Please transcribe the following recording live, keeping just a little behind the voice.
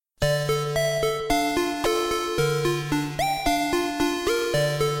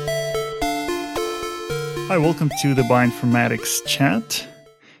Hi, welcome to the Bioinformatics Chat.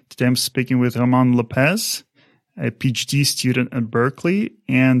 Today I'm speaking with Romain Lopez, a PhD student at Berkeley,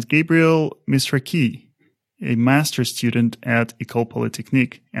 and Gabriel Misrachi, a master's student at École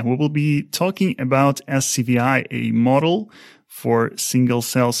Polytechnique. And we will be talking about scVI, a model for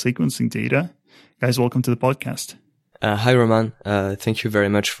single-cell sequencing data. Guys, welcome to the podcast. Hi, Romain. Thank you very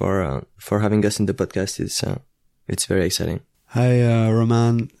much for having us in the podcast. It's very exciting. Hi,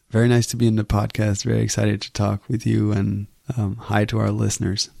 Romain. Very nice to be in the podcast. Very excited to talk with you, and hi to our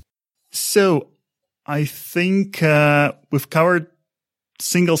listeners. So I think we've covered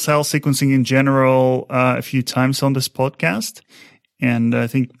single-cell sequencing in general a few times on this podcast. And I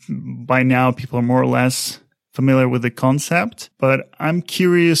think by now people are more or less familiar with the concept. But I'm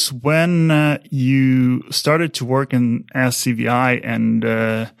curious, when you started to work in scVI, and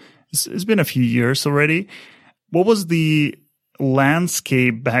it's been a few years already, what was the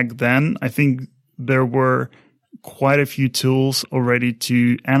landscape back then? I think there were quite a few tools already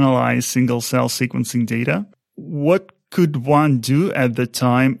to analyze single-cell sequencing data. What could one do at the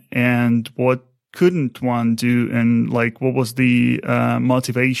time, and what couldn't one do? And what was the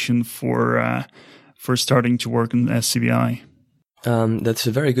motivation for starting to work in scVI? That's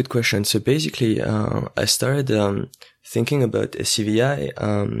a very good question. So basically, I started thinking about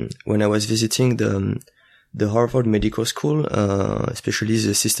scVI when I was visiting the Harvard Medical School, especially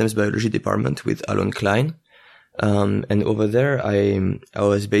the Systems Biology department with Alon Klein. And over there, I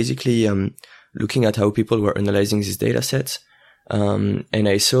was basically looking at how people were analyzing these data sets. And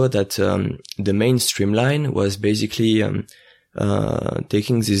I saw that the main streamline was basically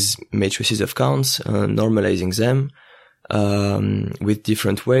taking these matrices of counts, normalizing them with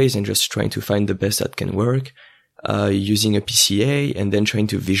different ways, and just trying to find the best that can work, using a PCA, and then trying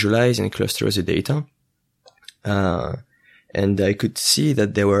to visualize and cluster the data. And I could see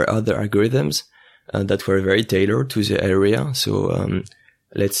that there were other algorithms that were very tailored to the area. So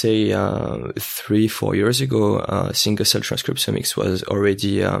let's say 3-4 years ago, single-cell transcriptomics was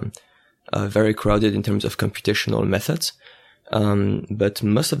already very crowded in terms of computational methods. But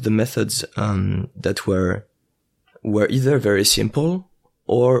most of the methods that were either very simple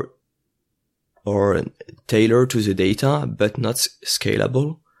or tailored to the data, but not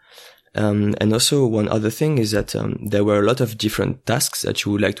scalable. And also one other thing is that there were a lot of different tasks that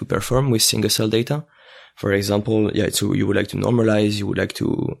you would like to perform with single-cell data. For example, so you would like to normalize, you would like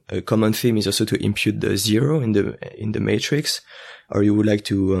to, a common theme is also to impute the zero in the matrix, or you would like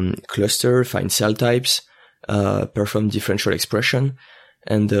to cluster, find cell types, perform differential expression.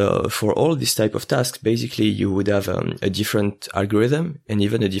 And for all these type of tasks, basically you would have a different algorithm and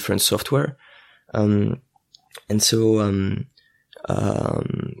even a different software. And so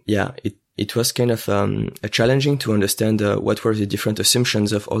it was kind of challenging to understand what were the different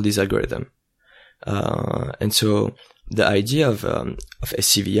assumptions of all these algorithms. And so the idea of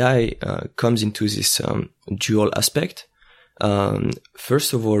scVI comes into this dual aspect.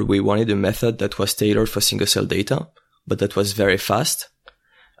 First of all, we wanted a method that was tailored for single-cell data, but that was very fast.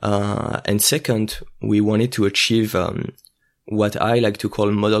 And second, we wanted to achieve what I like to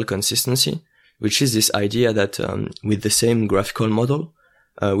call model consistency, which is this idea that with the same graphical model,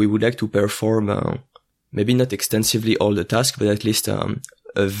 we would like to perform maybe not extensively all the tasks, but at least a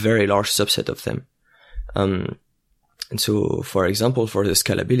very large subset of them. And so, for example, for the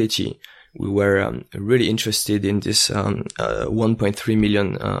scalability, we were really interested in this 1.3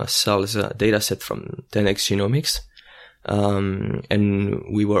 million cells data set from 10x Genomics. And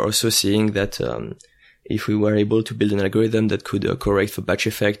we were also seeing that if we were able to build an algorithm that could correct for batch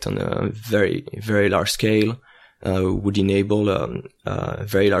effect on a very, very large scale, would enable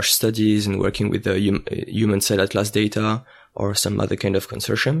very large studies and working with the human cell atlas data or some other kind of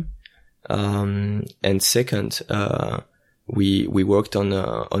consortium. And second, we worked on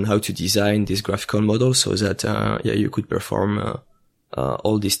how to design this graphical model so that you could perform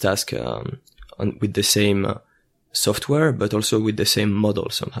all these tasks with the same software, but also with the same model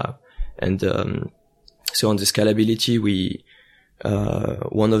somehow. And so on the scalability,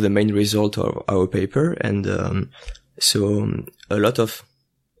 one of the main results of our paper, and so a lot of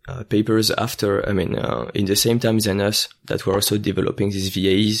papers after, in the same time than us, that were also developing these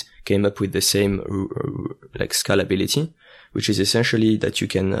VAEs, came up with the same scalability, which is essentially that you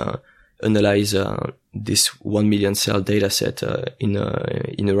can analyze this 1 million cell data set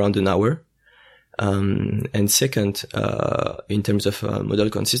in around an hour. And second, in terms of model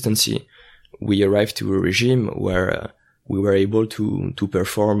consistency, we arrived to a regime where we were able to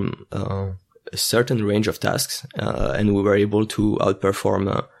perform a certain range of tasks, and we were able to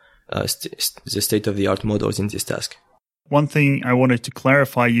outperform the state-of-the-art models in this task. one thing I wanted to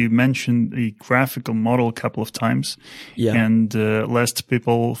clarify, you mentioned the graphical model a couple of times. Yeah. And lest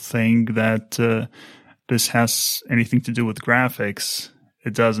people think that this has anything to do with graphics.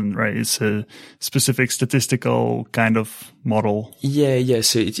 It doesn't, right? It's a specific statistical kind of model. Yeah.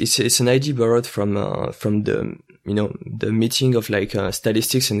 So it's an idea borrowed from the meeting of like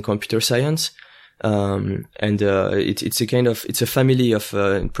statistics and computer science. It's a family of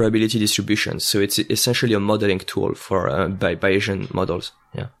probability distributions. So it's essentially a modeling tool for Bayesian models.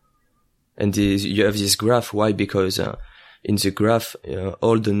 Yeah. And you have this graph. Why? Because in the graph,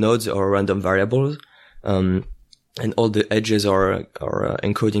 all the nodes are random variables. And all the edges are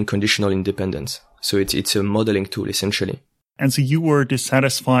encoding conditional independence. So it's a modeling tool, essentially. And so you were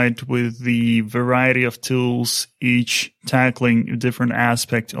dissatisfied with the variety of tools, each tackling a different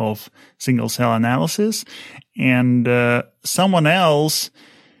aspect of single cell analysis. And someone else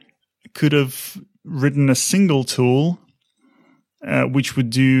could have written a single tool, which would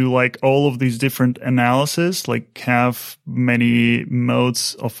do like all of these different analysis, like have many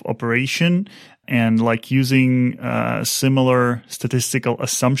modes of operation, and like using similar statistical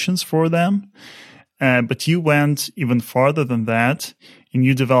assumptions for them. But you went even farther than that, and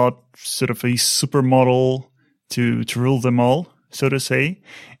you developed sort of a super model to rule them all, so to say.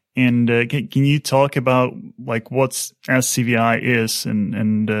 And can you talk about like what scVI is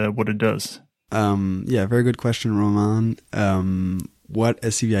and what it does? Yeah, very good question, Romain. What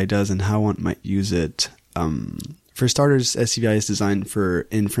scVI does and how one might use it. For starters, scVI is designed for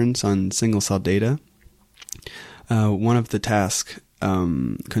inference on single-cell data. One of the tasks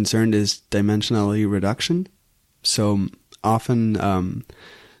concerned is dimensionality reduction. So often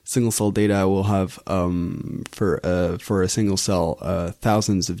single-cell data will have, for a single cell,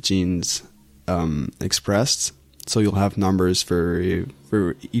 thousands of genes expressed. So you'll have numbers for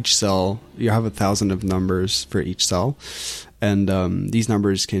each cell. You have 1,000 of numbers for each cell. And these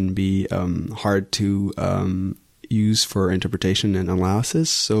numbers can be hard to use for interpretation and analysis.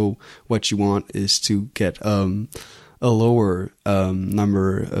 So what you want is to get a lower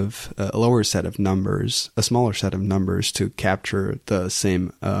set of numbers, a smaller set of numbers to capture the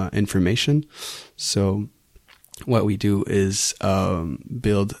same information. So what we do is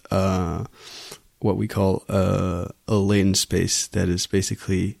build what we call a latent space that is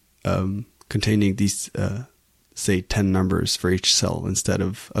basically containing these say 10 numbers for each cell instead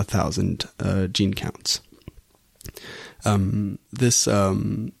of 1,000 gene counts. This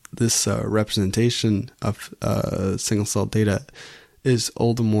representation of single cell data is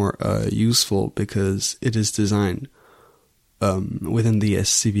all the more useful because it is designed within the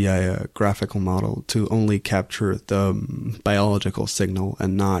scVI graphical model to only capture the biological signal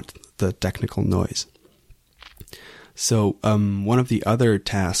and not the technical noise. So one of the other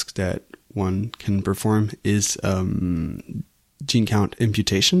tasks that one can perform is gene count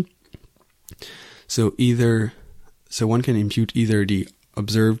imputation. So one can impute either the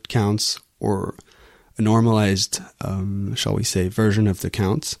observed counts or a normalized, shall we say, version of the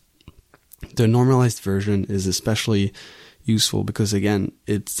counts. The normalized version is especially useful because, again,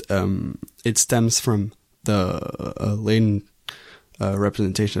 it stems from the latent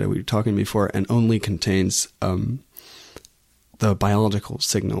representation that we were talking before and only contains the biological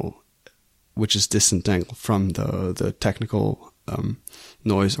signal, which is disentangled from the technical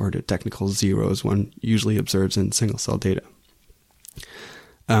noise or the technical zeros one usually observes in single cell data.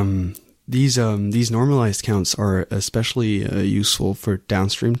 These normalized counts are especially useful for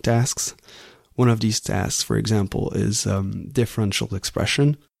downstream tasks. One of these tasks, for example, is differential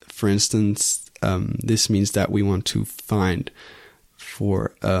expression. For instance, this means that we want to find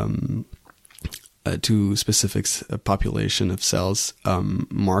for two specific population of cells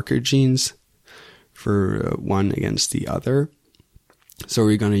marker genes for one against the other. So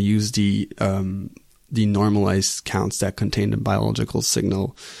we're going to use the normalized counts that contain the biological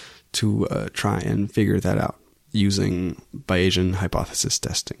signal to try and figure that out using Bayesian hypothesis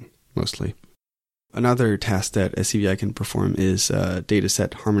testing, mostly. Another task that scVI can perform is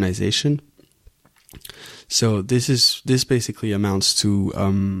dataset harmonization. So this basically amounts to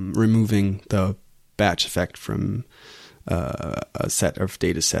removing the batch effect from a set of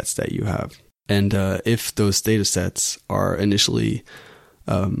data sets that you have. And if those data sets are initially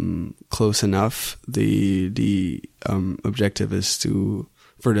close enough, the objective is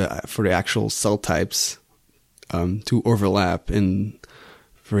for the actual cell types to overlap in,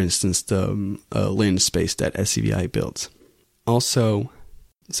 for instance, the latent space that scVI builds. Also,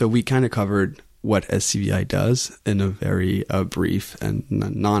 so we kind of covered what scVI does in a very brief and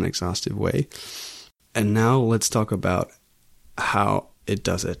non-exhaustive way. And now let's talk about how it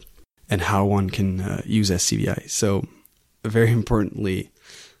does it and how one can use scVI. So very importantly,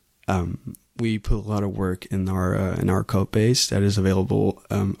 we put a lot of work in our code base that is available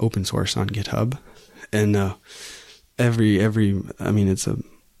open source on GitHub, and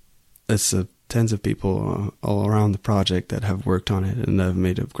it's tens of people all around the project that have worked on it and have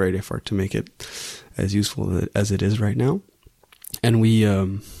made a great effort to make it as useful as it is right now. And we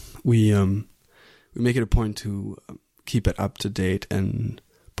make it a point to keep it up to date and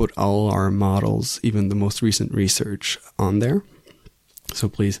put all our models, even the most recent research, on there. So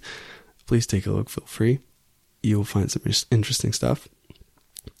please take a look. Feel free. You'll find some interesting stuff.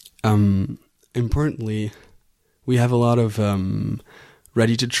 Importantly, we have a lot of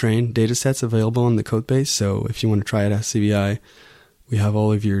ready-to-train datasets available in the codebase. So if you want to try it as scVI, we have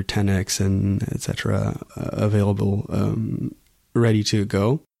all of your 10x and etc. Available, ready to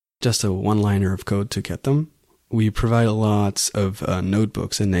go. Just a one-liner of code to get them. We provide lots of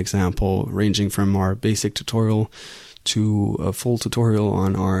notebooks, an example ranging from our basic tutorial to a full tutorial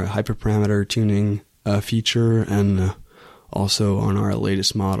on our hyperparameter tuning feature, and also on our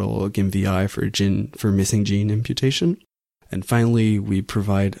latest model, scVI, for missing gene imputation. And finally, we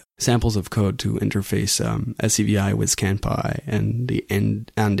provide samples of code to interface scVI with scPy and the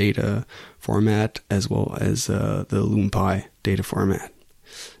data format, as well as the LoomPy data format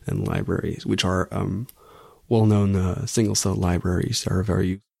and libraries, which are well-known single-cell libraries that are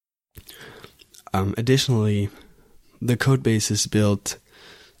very useful. Additionally, the code base is built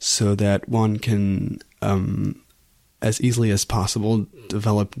so that one can, as easily as possible,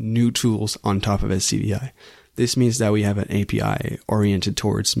 develop new tools on top of scVI. This means that we have an API oriented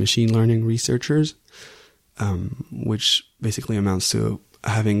towards machine learning researchers, which basically amounts to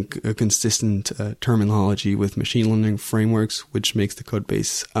having a consistent terminology with machine learning frameworks, which makes the code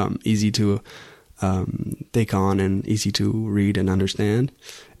base easy to take on and easy to read and understand.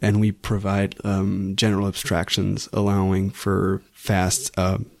 And we provide general abstractions allowing for fast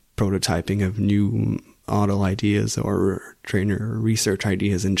prototyping of new model ideas or trainer research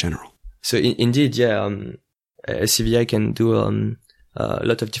ideas in general. So indeed, yeah, scVI can do a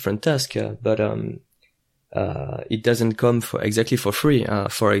lot of different tasks, but it doesn't come exactly for free.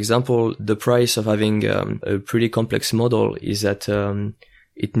 For example, the price of having a pretty complex model is that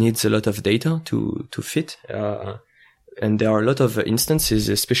it needs a lot of data to fit, and there are a lot of instances,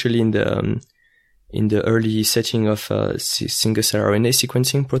 especially in the early setting of single-cell RNA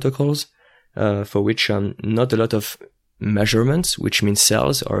sequencing protocols, for which not a lot of measurements, which means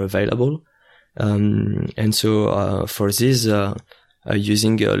cells, are available. And so for this,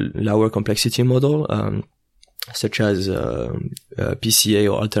 using a lower complexity model, such as PCA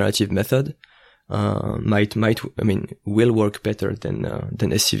or alternative method, will work better than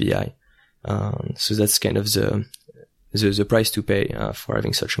scVI. So that's kind of the price to pay for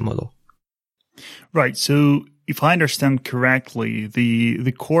having such a model. Right. So if I understand correctly,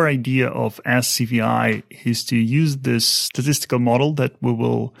 the core idea of scVI is to use this statistical model that we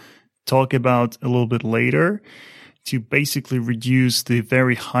will talk about a little bit later to basically reduce the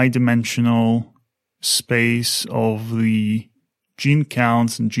very high dimensional space of the gene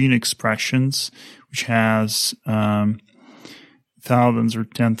counts and gene expressions, which has thousands or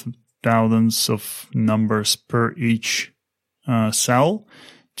tens of thousands of numbers per each cell,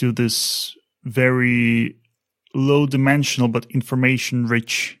 to this very low dimensional but information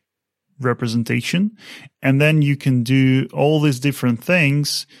rich representation. And then you can do all these different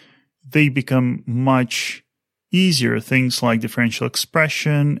things. They become much easier. Things like differential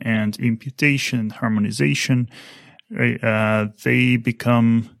expression and imputation and harmonization, they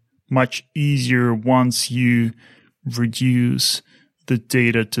become much easier once you reduce the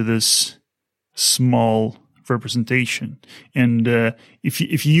data to this small representation. And if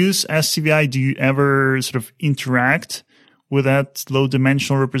you use scVI, do you ever sort of interact with that low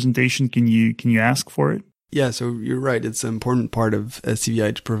dimensional representation? Can you ask for it? Yeah, so you're right. It's an important part of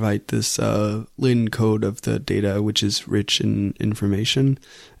scVI to provide this Lin code of the data, which is rich in information,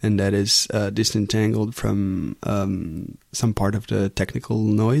 and that is disentangled from some part of the technical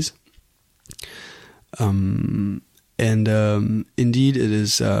noise. And indeed, it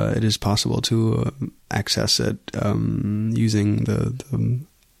is possible to access it using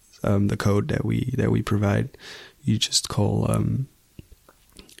the code that we provide. You just call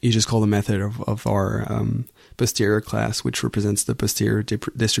the method of our posterior class, which represents the posterior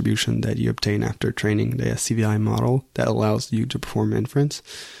distribution that you obtain after training the scVI model that allows you to perform inference,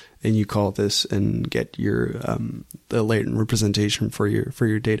 and you call this and get your the latent representation for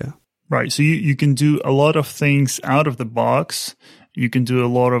your data. Right. So you can do a lot of things out of the box. You can do a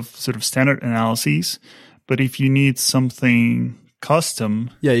lot of sort of standard analyses, but if you need something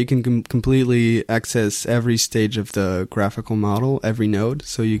custom. Yeah, you can completely access every stage of the graphical model, every node.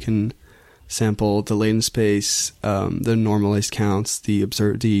 So you can sample the latent space, the normalized counts, the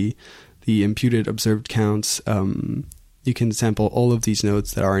imputed observed counts. You can sample all of these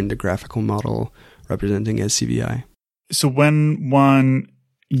nodes that are in the graphical model representing scVI. So when one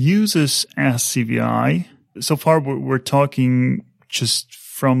uses scVI, so far we're talking just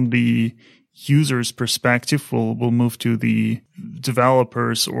from the user's perspective. We'll move to the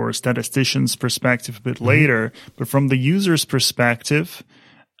developers or statisticians' perspective a bit later. But from the user's perspective,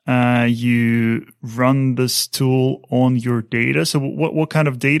 you run this tool on your data. So what kind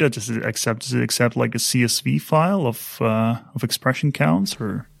of data does it accept? Does it accept like a CSV file of expression counts,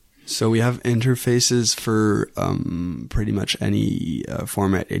 or? So we have interfaces for pretty much any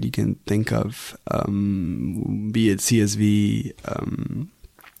format that you can think of, be it CSV,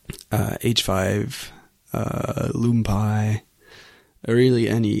 H5, LumPy, really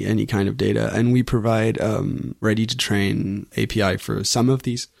any kind of data. And we provide ready-to-train API for some of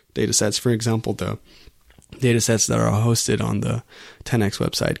these data sets. For example, the data sets that are hosted on the 10x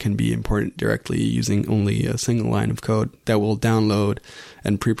website can be imported directly using only a single line of code that will download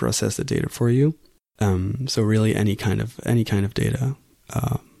and pre-process the data for you. So really any kind of data.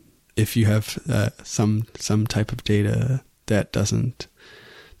 If you have some type of data that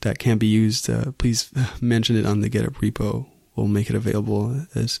can't be used, please mention it on the GitHub repo. We'll make it available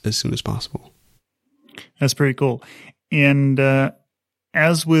as soon as possible. That's pretty cool. And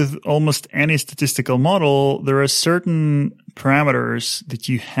as with almost any statistical model, there are certain parameters that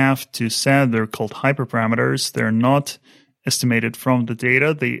you have to set. They're called hyperparameters. They're not estimated from the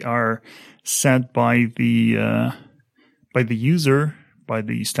data. They are set by the user, by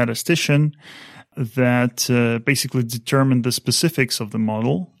the statistician, that basically determine the specifics of the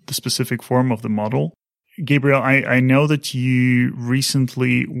model, the specific form of the model. Gabriel, I know that you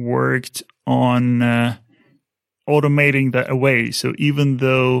recently worked on automating that away. So even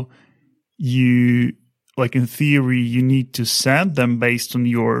though you, like in theory, you need to set them based on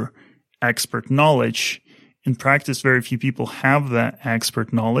your expert knowledge, in practice, very few people have that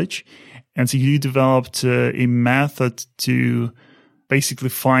expert knowledge. And so you developed a method to basically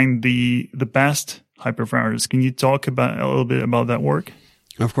find the best hyperparameters. Can you talk a little bit about that work?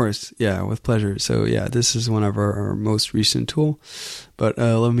 Of course. Yeah, with pleasure. So yeah, this is one of our most recent tool, but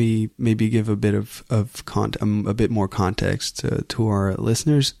let me maybe give a bit of a bit more context to our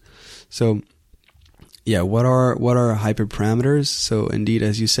listeners. So yeah, what are hyperparameters? So indeed,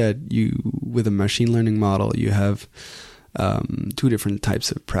 as you said, with a machine learning model, you have two different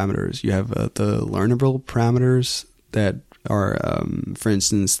types of parameters. You have the learnable parameters that are, for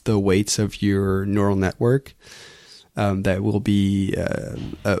instance, the weights of your neural network. That will be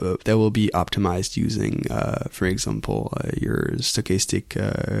optimized using, for example, your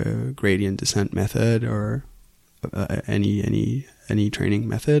stochastic gradient descent method or any training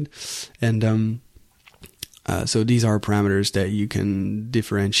method, and so these are parameters that you can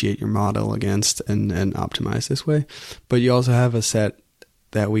differentiate your model against and optimize this way. But you also have a set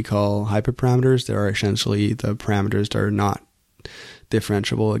that we call hyperparameters. That are essentially the parameters that are not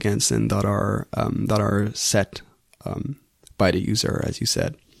differentiable against and that are set by the user, as you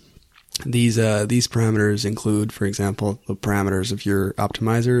said. These parameters include, for example, the parameters of your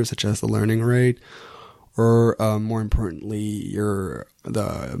optimizer, such as the learning rate, or more importantly,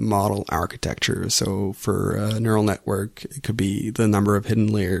 the model architecture. So for a neural network, it could be the number of hidden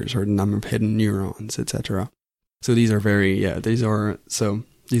layers or the number of hidden neurons, etc. So these are very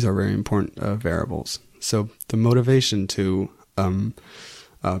important variables. So the motivation to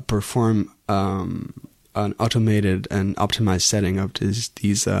perform an automated and optimized setting of these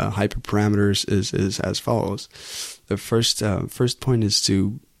hyperparameters is as follows. The first point is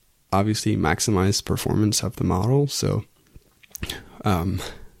to obviously maximize performance of the model. So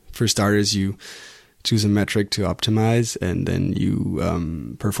for starters, you choose a metric to optimize, and then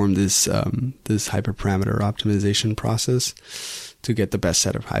you perform this hyperparameter optimization process to get the best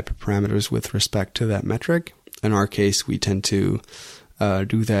set of hyperparameters with respect to that metric. In our case, we tend to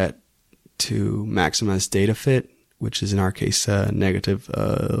do that to maximize data fit, which is in our case negative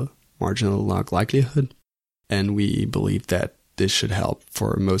marginal log likelihood. And we believe that this should help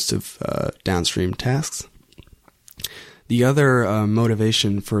for most of downstream tasks. The other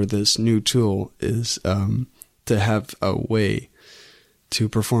motivation for this new tool is to have a way to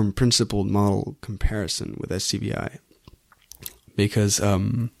perform principled model comparison with scVI. Because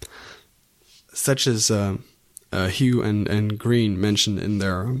such as Hugh and Green mentioned in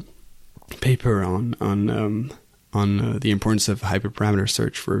their paper on the importance of hyperparameter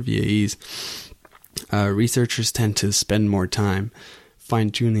search for VAEs, researchers tend to spend more time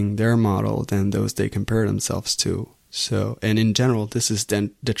fine-tuning their model than those they compare themselves to. So, and in general, this is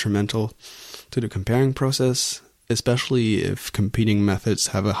then detrimental to the comparing process, especially if competing methods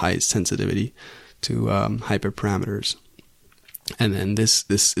have a high sensitivity to hyperparameters. And then this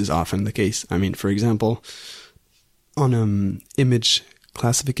is often the case. I mean, for example, on image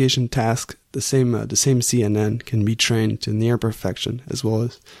classification task, the same CNN can be trained to near perfection as well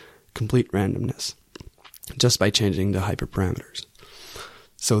as complete randomness, just by changing the hyperparameters.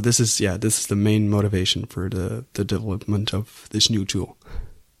 So this is the main motivation for the development of this new tool.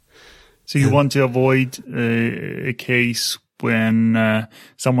 So you want to avoid a case when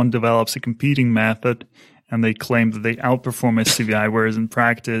someone develops a competing method and they claim that they outperform scVI, whereas in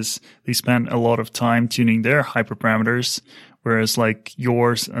practice they spend a lot of time tuning their hyperparameters, whereas like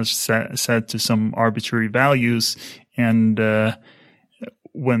yours are set to some arbitrary values, and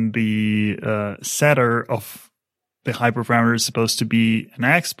when the setter of the hyperparameter is supposed to be an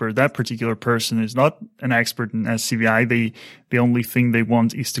expert, that particular person is not an expert in scVI. The only thing they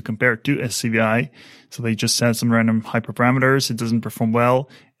want is to compare it to scVI. So they just set some random hyperparameters. It doesn't perform well,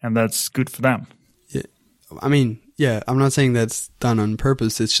 and that's good for them. Yeah. I mean, yeah, I'm not saying that's done on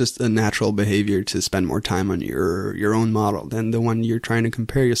purpose. It's just a natural behavior to spend more time on your own model than the one you're trying to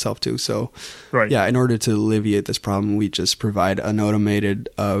compare yourself to. So, right. Yeah, in order to alleviate this problem, we just provide an automated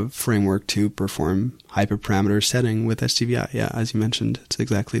framework to perform hyperparameter setting with scVI. Yeah, as you mentioned, it's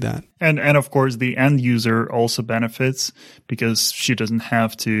exactly that. And of course, the end user also benefits because she doesn't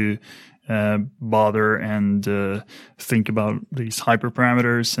have to bother and think about these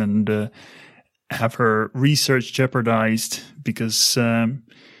hyperparameters and have her research jeopardized because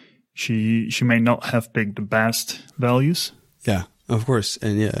she may not have picked the best values. Yeah, of course.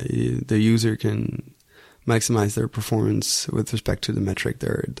 And yeah, the user can maximize their performance with respect to the metric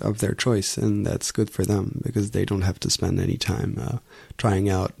of their choice, and that's good for them because they don't have to spend any time trying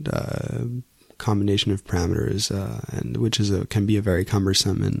out combination of parameters, and which can be a very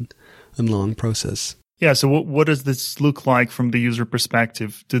cumbersome and long process. Yeah, so what does this look like from the user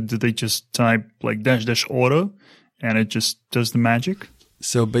perspective? Do they just type like -- auto and it just does the magic?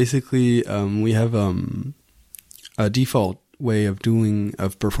 So basically, we have a default way of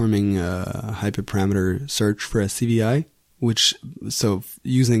performing a hyperparameter search for scVI, so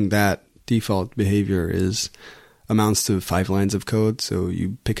using that default behavior amounts to 5 lines of code. So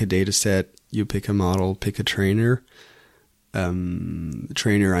you pick a data set, you pick a model, pick a trainer.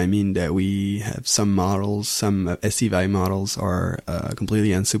 Trainer, I mean that we have some models, some scVI models are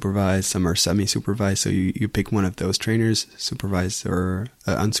completely unsupervised, some are semi-supervised. So you pick one of those trainers, supervised or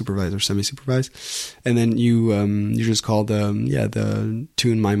unsupervised or semi-supervised, and then you just call the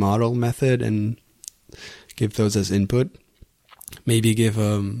tune my model method and give those as input. Maybe give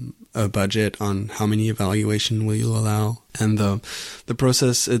a budget on how many evaluation will you allow, and the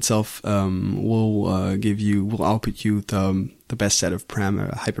process itself will output you the best set of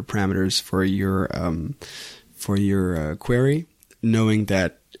hyperparameters for your query, knowing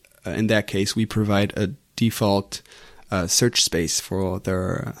that in that case we provide a default search space for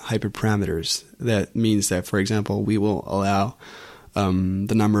their hyperparameters. That means that, for example, we will allow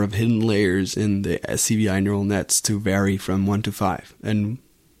the number of hidden layers in the scVI neural nets to vary from 1 to 5, and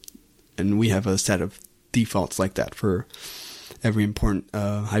we have a set of defaults like that for every important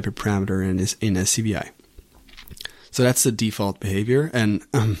hyperparameter in scVI. So that's the default behavior, and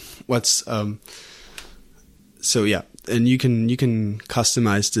and you can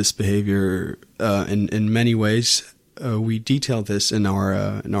customize this behavior in many ways. We detail this in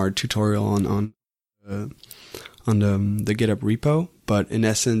our tutorial on the GitHub repo, but in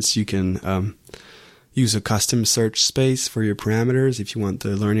essence, you can use a custom search space for your parameters if you want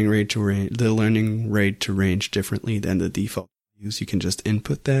the learning rate to range differently than the default. You can just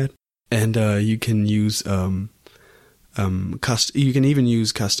input that, and you can use you can even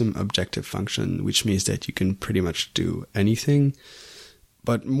use custom objective function, which means that you can pretty much do anything.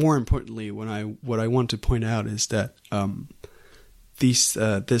 But more importantly, what I want to point out is that this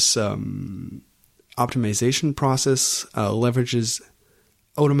optimization process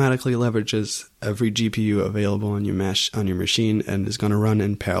automatically leverages every GPU available on your machine and is going to run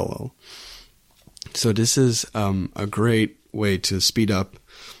in parallel. So this is a great way to speed up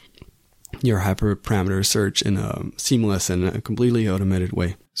your hyperparameter search in a seamless and a completely automated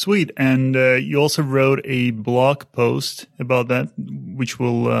way. Sweet. And you also wrote a blog post about that, which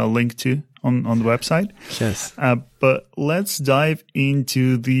we'll link to on the website. Yes. But let's dive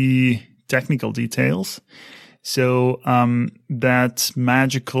into the technical details. So that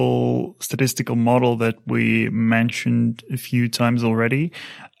magical statistical model that we mentioned a few times already,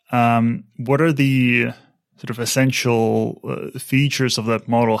 what are the sort of essential features of that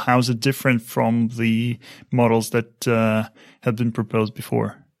model? How is it different from the models that have been proposed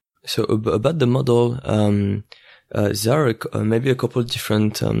before? So about the model, there are maybe a couple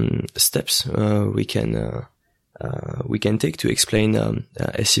different steps we can take to explain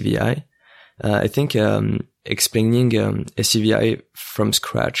scVI. I think explaining scVI from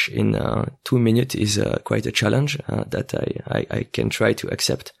scratch in 2 minutes is quite a challenge that I can try to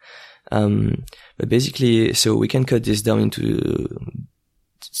accept. But basically, so we can cut this down into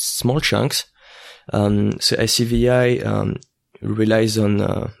small chunks. So scVI relies on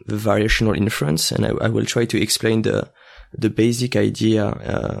the variational inference, and I will try to explain the basic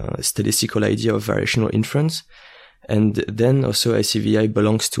idea, statistical idea of variational inference. And then also scVI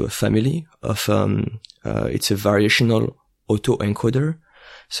belongs to a family of, it's a variational autoencoder.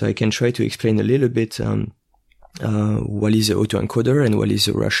 So I can try to explain a little bit, what is an autoencoder and what is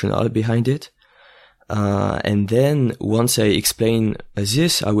the rationale behind it. And then once I explain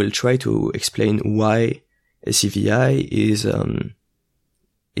this, I will try to explain why scVI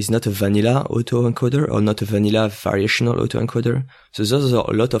is not a vanilla autoencoder or not a vanilla variational autoencoder. So those are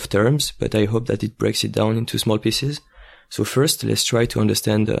a lot of terms, but I hope that it breaks it down into small pieces. So first, let's try to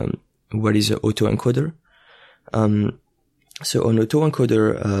understand what is an autoencoder. So an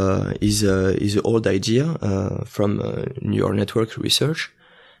autoencoder is an old idea from neural network research.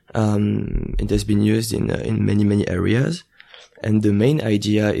 It has been used in many areas, and the main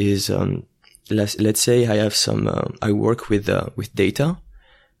idea is let's say I have I work with data.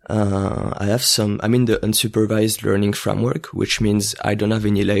 I'm in the unsupervised learning framework, which means I don't have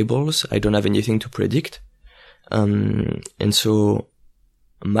any labels. I don't have anything to predict. And so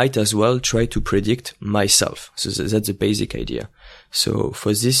might as well try to predict myself. So that's the basic idea. So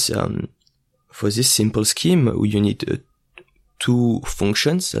for this simple scheme, you need two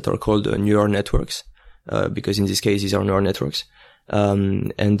functions that are called neural networks, because in this case, these are neural networks.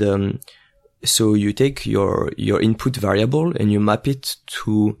 So you take your input variable and you map it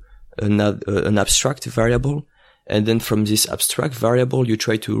to an abstract variable. And then from this abstract variable, you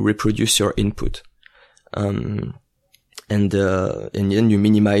try to reproduce your input. And then you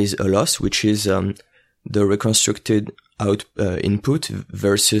minimize a loss, which is, the reconstructed input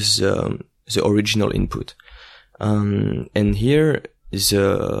versus, the original input. And here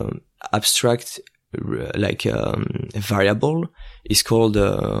the abstract, variable is called,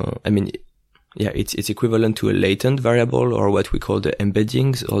 it's equivalent to a latent variable, or what we call the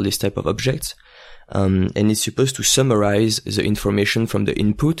embeddings, all these type of objects. And it's supposed to summarize the information from the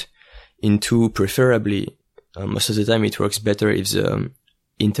input into, preferably, most of the time it works better if the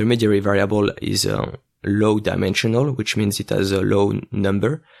intermediary variable is low dimensional, which means it has a low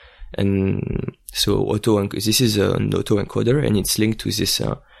number. And so this is an autoencoder, and it's linked to this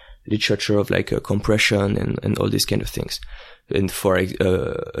literature of compression and all these kind of things. And for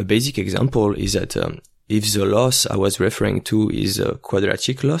a basic example is that if the loss I was referring to is a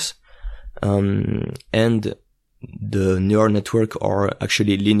quadratic loss, and the neural network are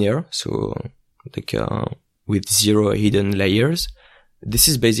actually linear, so with 0 hidden layers, this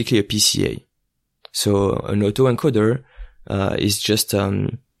is basically a PCA. So an autoencoder is just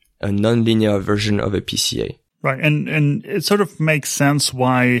a nonlinear version of a PCA. Right, and it sort of makes sense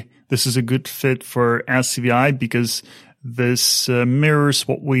why this is a good fit for scVI, because this mirrors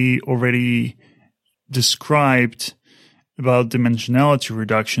what we already described about dimensionality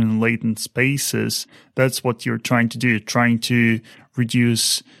reduction in latent spaces. That's what you're trying to do. You're trying to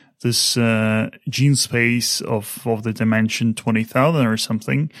reduce this gene space of the dimension 20,000 or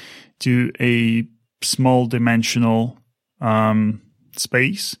something to a small dimensional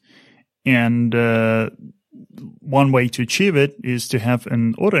space. And one way to achieve it is to have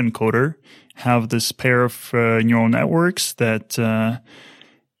an autoencoder have this pair of neural networks that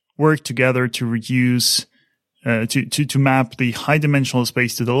work together to reduce to map the high dimensional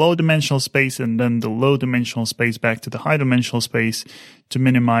space to the low dimensional space, and then the low dimensional space back to the high dimensional space to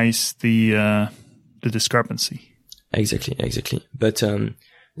minimize the discrepancy. Exactly. But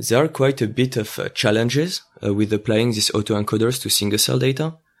there are quite a bit of challenges with applying these autoencoders to single cell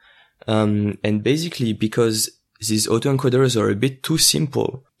data. And basically, because these autoencoders are a bit too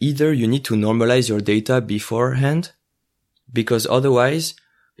simple, either you need to normalize your data beforehand, because otherwise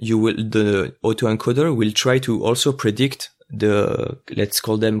the autoencoder will try to also predict let's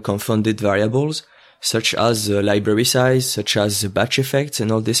call them confounded variables, such as the library size, such as the batch effects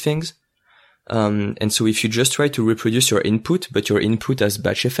and all these things. And so if you just try to reproduce your input, but your input has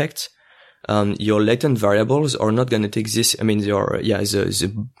batch effects, your latent variables are not going to take this. I mean,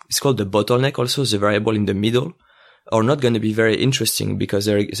 it's called the bottleneck also, the variable in the middle. are not going to be very interesting because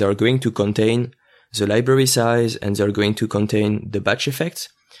they're going to contain the library size and they're going to contain the batch effects.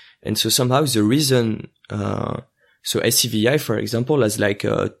 And so somehow the reason, so scVI, for example, has like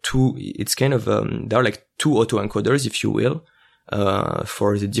it's kind of, there are like two autoencoders, if you will,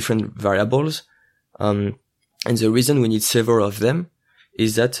 for the different variables. And the reason we need several of them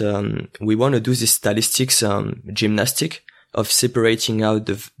is that we want to do this statistics gymnastic of separating out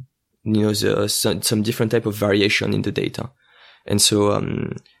some different type of variation in the data. And so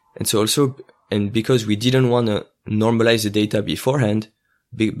also, and because we didn't want to normalize the data beforehand,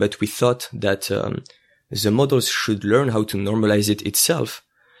 but we thought that the models should learn how to normalize it itself.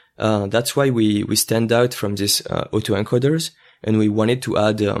 That's why we stand out from these autoencoders, and we wanted to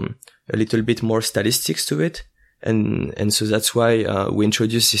add a little bit more statistics to it. And so that's why we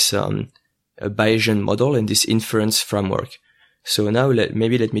introduced this Bayesian model and this inference framework. So now let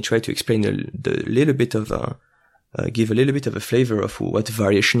me try to explain give a little bit of a flavor of what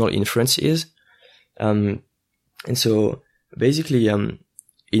variational inference is. And so basically, in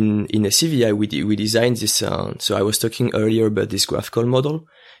scVI, we designed this, so I was talking earlier about this graphical model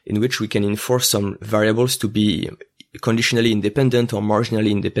in which we can enforce some variables to be conditionally independent or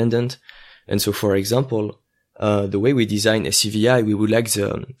marginally independent. And so, for example, the way we design scVI, we would like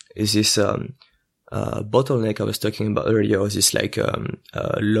this bottleneck I was talking about earlier, or this like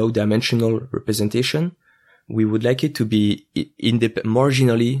low dimensional representation. We would like it to be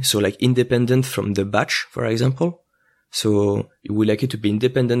marginally, so like independent from the batch, for example. So we would like it to be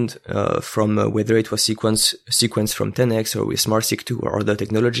independent from whether it was sequenced from 10x or with SmartSeq2 or other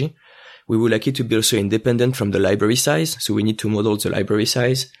technology. We would like it to be also independent from the library size. So we need to model the library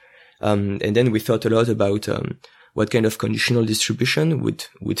size. And then we thought a lot about what kind of conditional distribution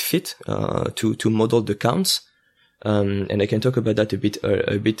would fit to model the counts. And I can talk about that a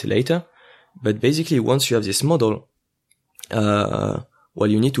bit later. But basically, once you have this model,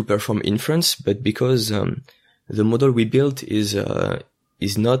 you need to perform inference. But because the model we built is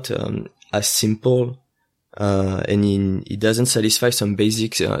not as simple, and it doesn't satisfy some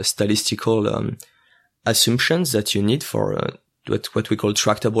basic statistical assumptions that you need for what we call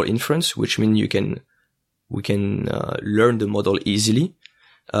tractable inference, which means we can learn the model easily.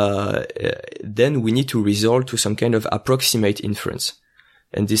 Then we need to resort to some kind of approximate inference.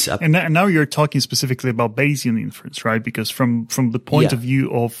 And now you're talking specifically about Bayesian inference, right? Because from the point of view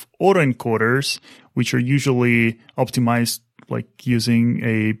of autoencoders, which are usually optimized like using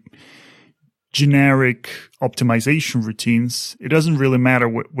a generic optimization routines, it doesn't really matter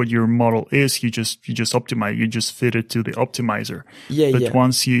what your model is. You just optimize, you just fit it to the optimizer. But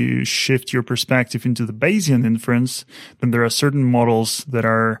once you shift your perspective into the Bayesian inference, then there are certain models that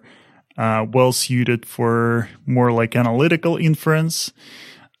are well suited for more like analytical inference.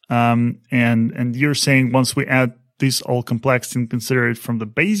 And you're saying once we add this all complexity and consider it from the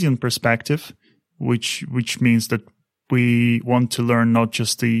Bayesian perspective, which means that we want to learn not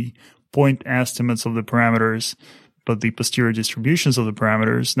just the point estimates of the parameters, but the posterior distributions of the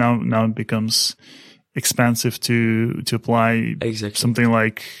parameters. Now it becomes expensive to apply something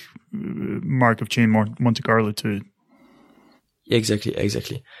like Markov chain Monte Carlo to it.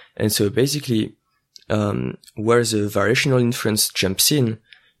 Exactly. And so basically, where the variational inference jumps in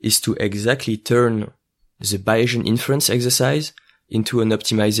is to exactly turn the Bayesian inference exercise into an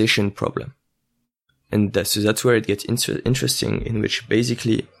optimization problem. And that's where it gets interesting, in which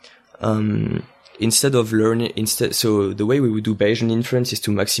basically, so the way we would do Bayesian inference is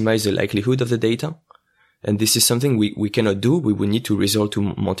to maximize the likelihood of the data. And this is something we cannot do. We would need to resort to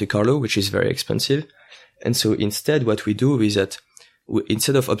Monte Carlo, which is very expensive. And so instead, what we do is that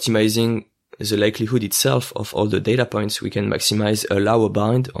instead of optimizing the likelihood itself of all the data points, we can maximize a lower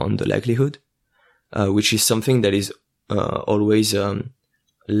bound on the likelihood, which is something that is always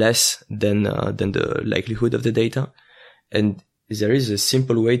less than the likelihood of the data. And there is a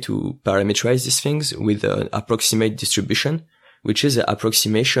simple way to parameterize these things with an approximate distribution, which is an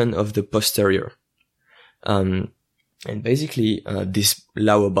approximation of the posterior. And basically, this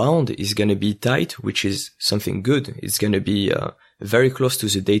lower bound is going to be tight, which is something good. It's going to be very close to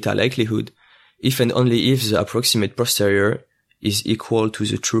the data likelihood, if and only if the approximate posterior is equal to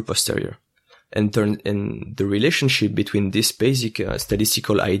the true posterior. And the relationship between this basic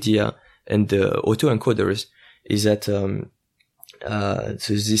statistical idea and the autoencoders is that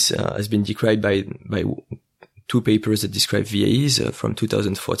so this has been described by two papers that describe VAEs from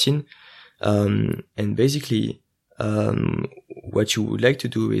 2014. And basically, what you would like to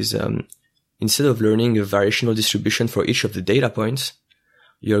do is, instead of learning a variational distribution for each of the data points,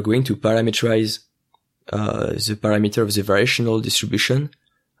 you're going to parameterize the parameter of the variational distribution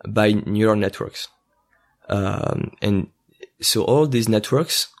by neural networks. And so all these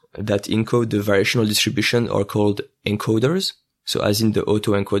networks that encode the variational distribution are called encoders. So as in the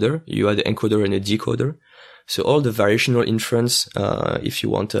autoencoder, you had an encoder and a decoder. So all the variational inference, if you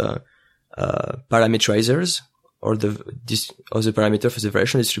want, parameterizers, or the parameter for the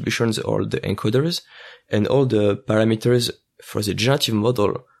variational distributions, or the encoders, and all the parameters for the generative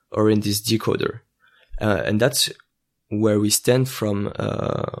model are in this decoder. And that's where we stand from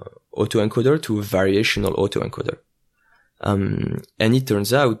autoencoder to a variational autoencoder. And it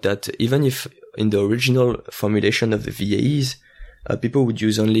turns out that even if in the original formulation of the VAEs, people would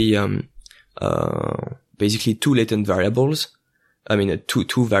use only basically two latent variables. I mean,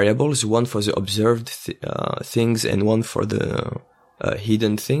 two variables, one for the observed things and one for the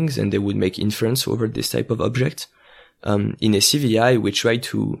hidden things, and they would make inference over this type of object. In a scVI, we try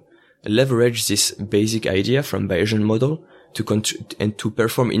to leverage this basic idea from Bayesian model to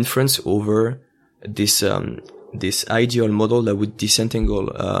perform inference over this ideal model that would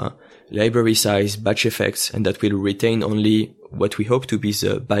disentangle library size, batch effects, and that will retain only what we hope to be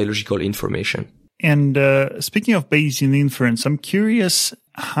the biological information. And speaking of Bayesian inference, I'm curious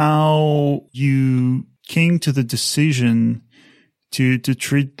how you came to the decision to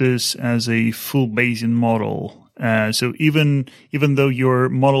treat this as a full Bayesian model. So even though your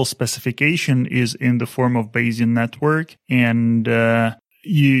model specification is in the form of Bayesian network, and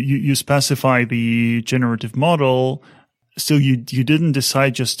you specify the generative model, still you didn't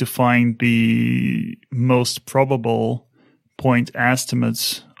decide just to find the most probable point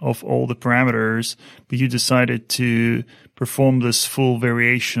estimates of all the parameters, but you decided to perform this full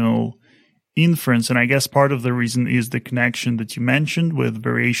variational inference. And I guess part of the reason is the connection that you mentioned with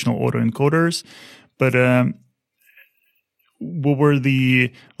variational autoencoders. But what were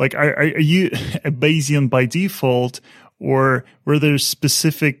are you a Bayesian by default, or were there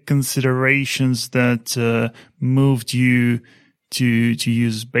specific considerations that moved you to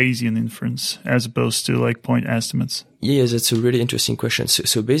use Bayesian inference as opposed to point estimates? Yes, that's a really interesting question.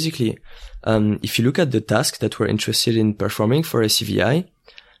 So basically, if you look at the tasks that we're interested in performing for a scVI,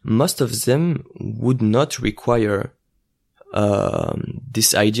 most of them would not require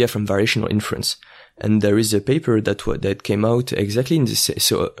this idea from variational inference. And there is a paper that came out exactly in this.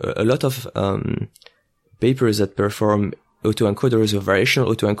 So a lot of papers that perform autoencoders or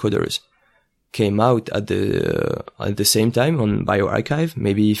variational autoencoders came out at the same time on bioRxiv,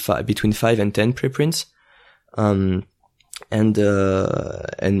 maybe between 5 and 10 preprints. And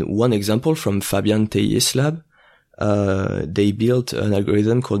one example from Fabian Teillet's lab, they built an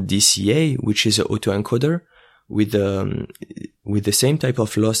algorithm called DCA, which is an autoencoder with the same type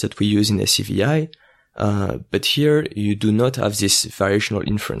of loss that we use in scVI. But here you do not have this variational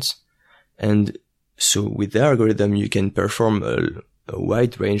inference. And so with the algorithm, you can perform a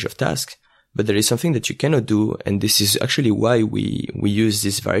wide range of tasks, but there is something that you cannot do. And this is actually why we use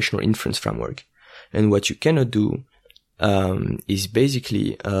this variational inference framework. And what you cannot do, is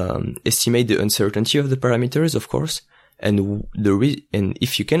basically, estimate the uncertainty of the parameters, of course. And and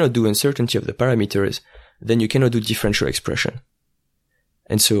if you cannot do uncertainty of the parameters, then you cannot do differential expression.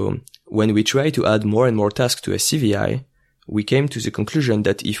 And so when we try to add more and more tasks to a scVI, we came to the conclusion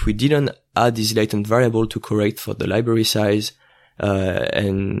that if we didn't add this latent variable to correct for the library size,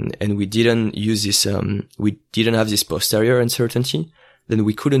 and we didn't use this, we didn't have this posterior uncertainty, then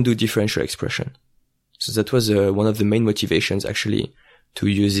we couldn't do differential expression. So that was one of the main motivations actually to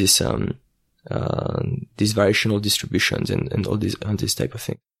use this these variational distributions and all this type of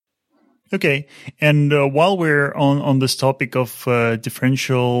thing. Okay, and while we're on this topic of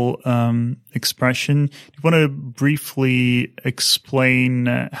differential expression, do you want to briefly explain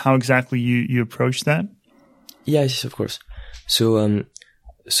how exactly you approach that? Yes, of course. So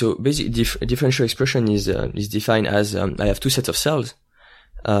basically, differential expression is defined as I have two sets of cells.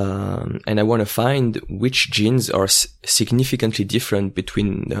 And I want to find which genes are significantly different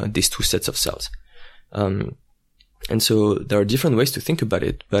between these two sets of cells. And so there are different ways to think about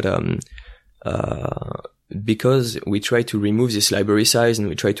it, but because we try to remove this library size and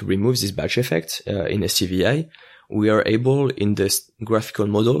we try to remove this batch effect in a scVI, we are able in this graphical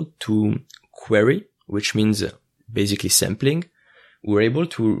model to query, which means basically sampling. We're able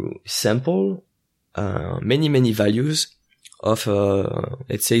to sample many values of,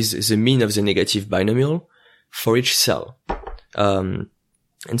 let's say, the mean of the negative binomial for each cell. And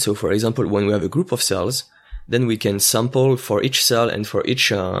so, for example, when we have a group of cells, then we can sample for each cell and for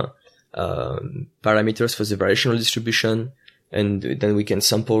each parameters for the variational distribution, and then we can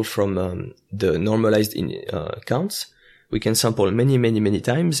sample from the normalized counts. We can sample many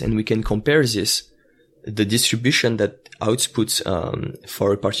times, and we can compare the distribution that outputs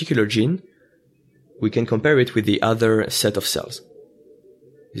for a particular gene we can compare it with the other set of cells,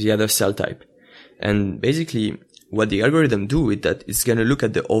 the other cell type. And basically what the algorithm do is that it's going to look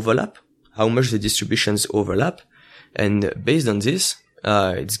at the overlap, how much the distributions overlap. And based on this,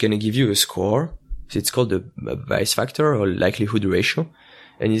 it's going to give you a score. So it's called the Bayes factor or likelihood ratio.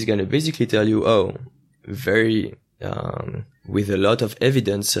 And it's going to basically tell you, with a lot of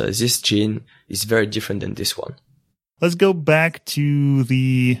evidence, this gene is very different than this one. Let's go back to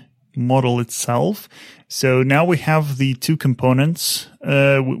the model itself. So now we have the two components.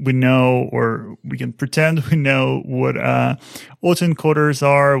 We know, or we can pretend we know what autoencoders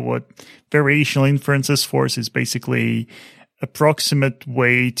are, what variational inferences force is basically approximate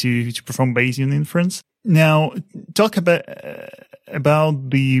way to perform Bayesian inference. Now, talk about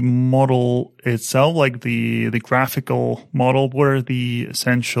the model itself, like the graphical model. What are the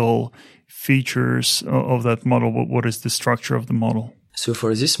essential features of that model? What is the structure of the model? So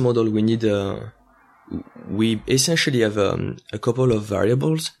for this model, we essentially have a couple of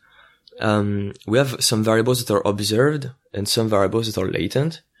variables. We have some variables that are observed and some variables that are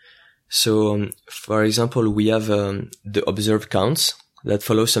latent. So, for example, we have the observed counts that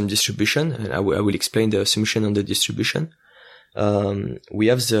follow some distribution, and I will explain the assumption on the distribution. We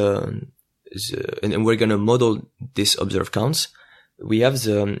have and we're going to model these observed counts. We have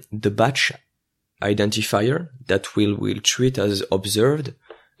the batch identifier that we'll treat as observed,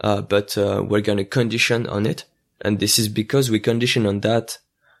 but we're going to condition on it. And this is because we condition on that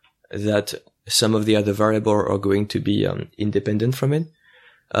some of the other variables are going to be independent from it.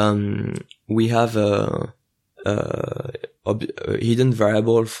 We have a hidden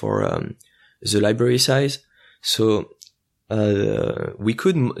variable for the library size. So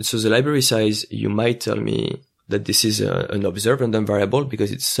the library size, you might tell me that this is an observed random variable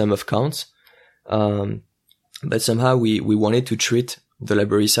because it's sum of counts. But somehow we wanted to treat the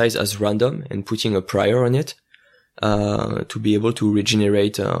library size as random and putting a prior on it, to be able to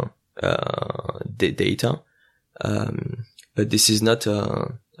regenerate, the data. But this is not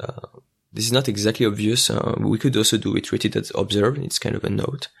exactly obvious. We could also treat it as observed. It's kind of a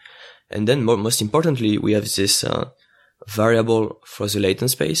note. And then most importantly, we have this, variable for the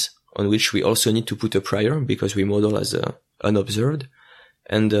latent space on which we also need to put a prior because we model as unobserved.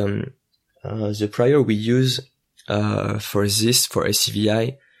 And, the prior we use, for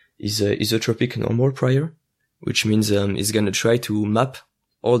scVI is a isotropic normal prior, which means, it's going to try to map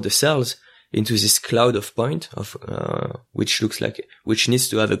all the cells into this cloud of point which needs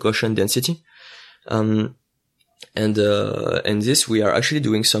to have a Gaussian density. And this, we are actually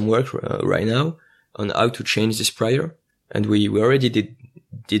doing some work right now on how to change this prior. And we already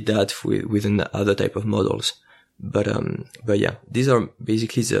did that within other type of models. But yeah, these are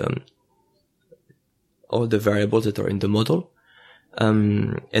basically all the variables that are in the model.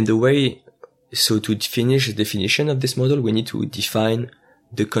 And to finish the definition of this model, we need to define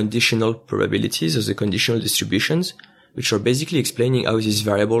the conditional probabilities or the conditional distributions, which are basically explaining how these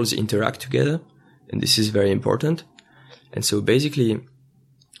variables interact together. And this is very important. And so basically,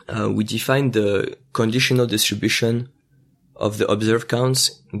 we define the conditional distribution of the observed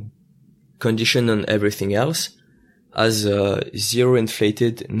counts conditioned on everything else as a zero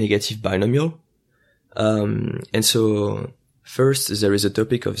inflated negative binomial. And so first there is a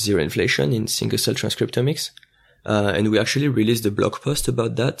topic of zero inflation in single cell transcriptomics. And we actually released a blog post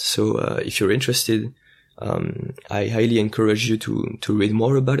about that. So, if you're interested, I highly encourage you to read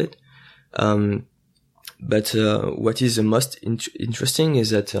more about it. But what is the most interesting is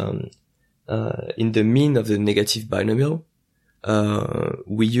that, in the mean of the negative binomial,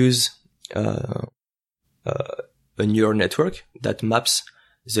 we use, a neural network that maps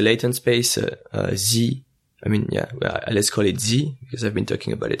the latent space, Z. I mean, yeah, let's call it Z because I've been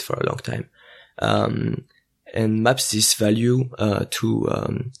talking about it for a long time. And maps this value,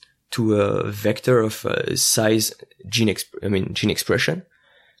 to a vector of, size gene expression,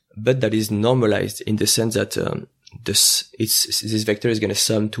 but that is normalized in the sense that, this vector is going to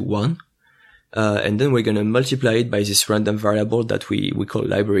sum to 1. And then we're going to multiply it by this random variable that we call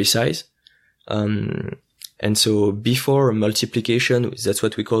library size. And so before multiplication, that's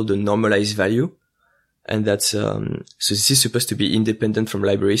what we call the normalized value. And that's, so this is supposed to be independent from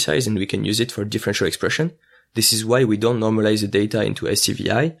library size and we can use it for differential expression. This is why we don't normalize the data into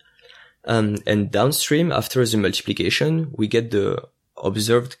scVI. And downstream, after the multiplication, we get the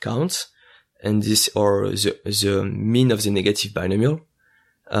observed counts and the mean of the negative binomial.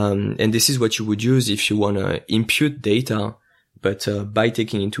 And this is what you would use if you want to impute data, but, by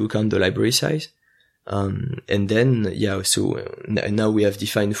taking into account the library size. And then, yeah, so now we have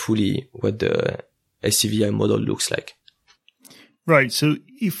defined fully what the scVI model looks like. Right. So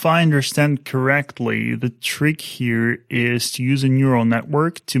if I understand correctly, the trick here is to use a neural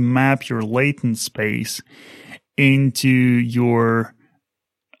network to map your latent space into your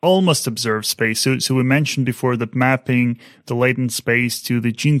almost observed space. So we mentioned before that mapping the latent space to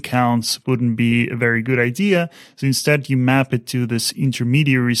the gene counts wouldn't be a very good idea. So instead you map it to this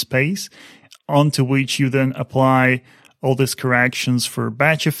intermediary space onto which you then apply all these corrections for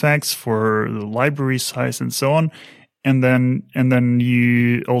batch effects, for the library size and so on. And then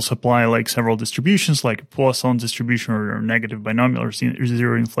you also apply like several distributions, like a Poisson distribution or negative binomial or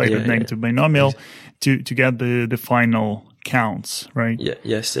zero inflated negative binomial to get the final counts, right? Yeah.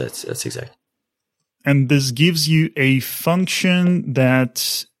 Yes, that's exact. And this gives you a function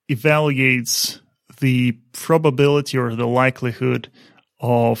that evaluates the probability or the likelihood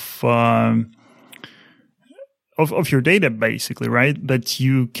of your data, basically, right? That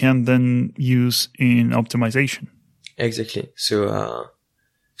you can then use in optimization. Exactly. So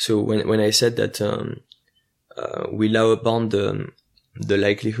when I said that we lower bound the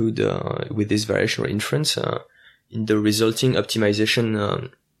likelihood with this variational inference in the resulting optimization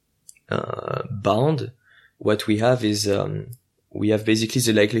bound, what we have is we have basically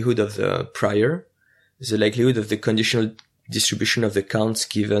the likelihood of the prior, the likelihood of the conditional distribution of the counts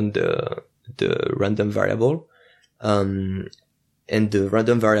given the random variable, and the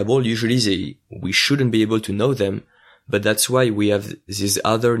random variable usually we shouldn't be able to know them. But that's why we have this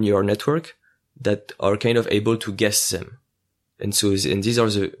other neural network that are kind of able to guess them. And these are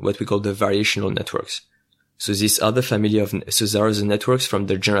what we call the variational networks. So this other family so there are the networks from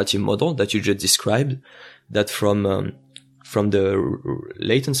the generative model that you just described that from the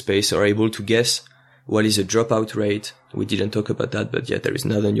latent space are able to guess what is the dropout rate. We didn't talk about that, but yeah, there is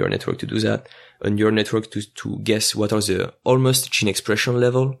another neural network to do that. A neural network to guess what are the almost gene expression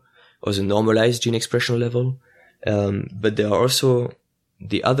level or the normalized gene expression level. But there are also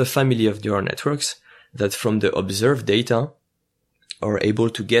the other family of neural networks that from the observed data are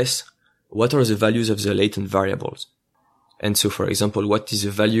able to guess what are the values of the latent variables. And so, for example, what is the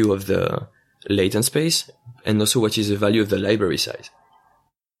value of the latent space and also what is the value of the library size.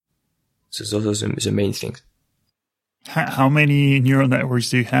 So those are the main things. How many neural networks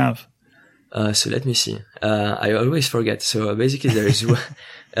do you have? So let me see. I always forget. So basically there is,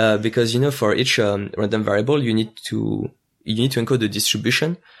 because, for each random variable, you need to encode the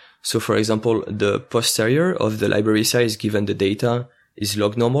distribution. So for example, the posterior of the library size given the data is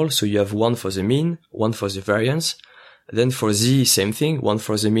log normal. So you have one for the mean, one for the variance. Then for Z, same thing, one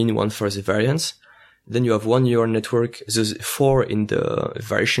for the mean, one for the variance. Then you have one neural network, there's 4 in the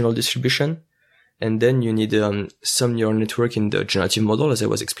variational distribution. And then you need some neural network in the generative model, as I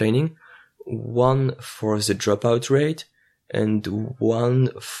was explaining. One for the dropout rate and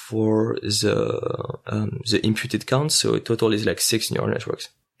one for the imputed count. So total is like 6 neural networks.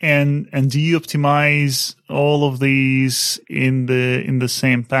 And do you optimize all of these in the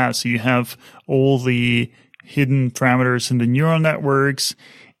same path? So you have all the hidden parameters in the neural networks,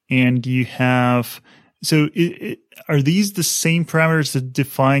 and you have, so are these the same parameters that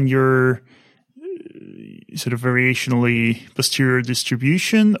define your sort of variationally posterior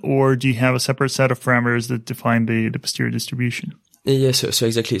distribution, or do you have a separate set of parameters that define the posterior distribution? Yeah, so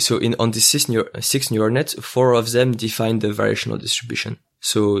exactly. So on the six neural nets, 4 of them define the variational distribution.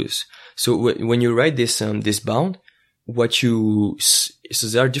 So when you write this bound, so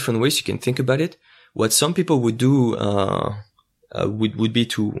there are different ways you can think about it. What some people would do, would be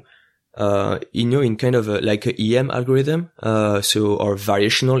to, in kind of like a EM algorithm, or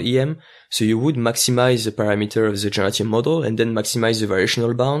variational EM. So you would maximize the parameter of the generative model and then maximize the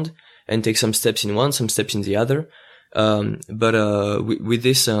variational bound and take some steps in one, some steps in the other. But with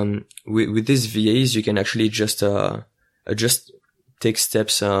these VAs, you can actually just take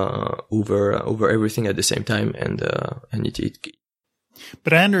steps, over everything at the same time and it.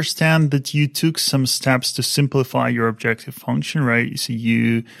 But I understand that you took some steps to simplify your objective function, right? So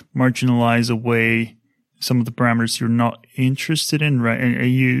you marginalize away some of the parameters you're not interested in, right?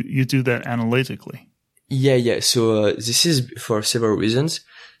 And you do that analytically. Yeah. So this is for several reasons.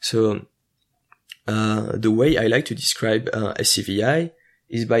 So the way I like to describe scVI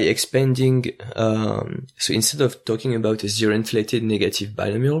is by expanding. So instead of talking about a zero inflated negative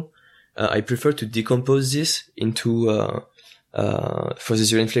binomial, I prefer to decompose this into for the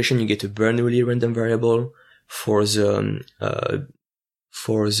zero inflation, you get a Bernoulli random variable. For the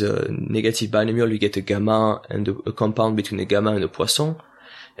negative binomial, you get a gamma and a compound between a gamma and a Poisson.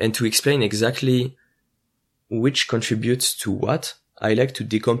 And to explain exactly which contributes to what, I like to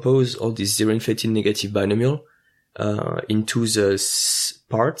decompose all these zero inflated negative binomial into the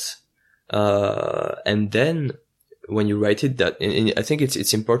parts. And then when you write it, that, and I think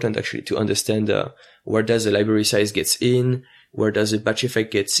it's important actually to understand, where does the library size gets in, where does the batch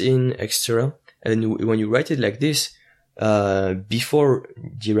effect gets in, etc. And when you write it like this, before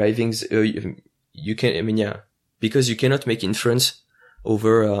deriving, you can, because you cannot make inference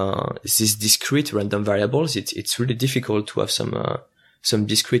over, these discrete random variables, it's really difficult to have some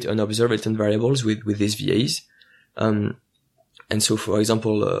discrete unobserved latent variables with these VAs. And so, for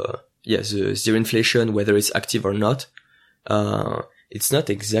example, the zero inflation, whether it's active or not, it's not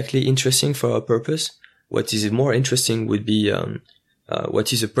exactly interesting for our purpose. What is more interesting would be,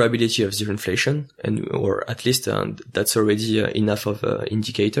 what is the probability of zero inflation, or at least, that's already enough of an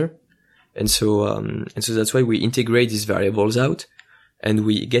indicator. And so that's why we integrate these variables out, and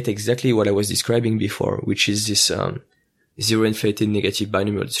we get exactly what I was describing before, which is this, zero inflated negative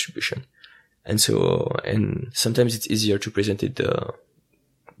binomial distribution. And sometimes it's easier to present it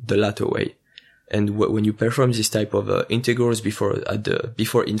the latter way. And when you perform this type of integrals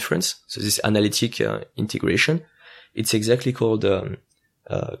before inference, so this analytic integration, it's exactly called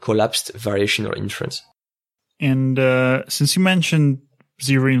collapsed variational inference. And since you mentioned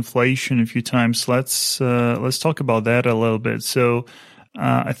zero inflation a few times, let's talk about that a little bit. So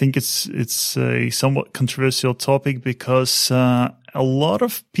I think it's a somewhat controversial topic because a lot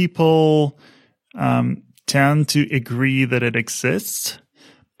of people tend to agree that it exists,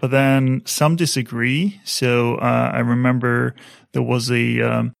 but then some disagree. So I remember there was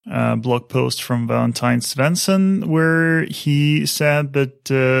a blog post from Valentine Svensson where he said that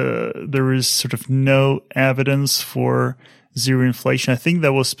there is sort of no evidence for zero inflation. I think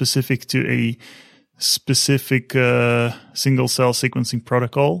that was specific to a specific single cell sequencing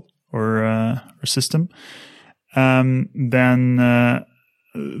protocol or system. Then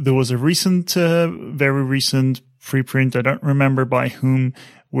there was a very recent preprint, I don't remember by whom,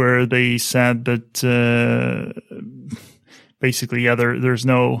 where they said that basically, there's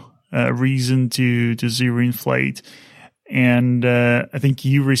no reason to zero inflate. And I think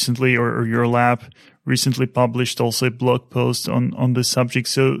you recently, or your lab recently, published also a blog post on this subject.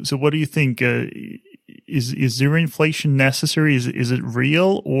 So what do you think? Is zero inflation necessary? Is it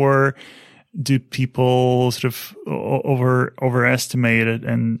real, or do people sort of overestimate it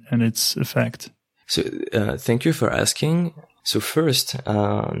and its effect? So, thank you for asking. So first,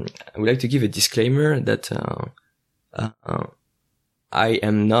 I would like to give a disclaimer that, I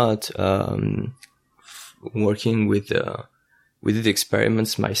am not, working with the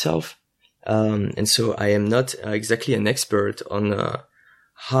experiments myself. And so I am not exactly an expert on,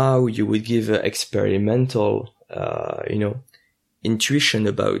 how you would give experimental, intuition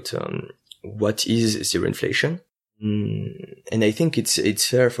about, what is zero inflation. And I think it's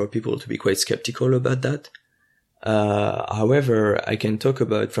fair for people to be quite skeptical about that. However, I can talk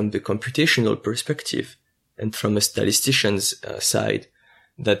about from the computational perspective and from a statistician's side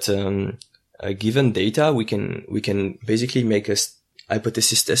that, given data, we can basically make a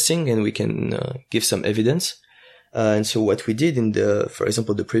hypothesis testing, and we can give some evidence. And so what we did for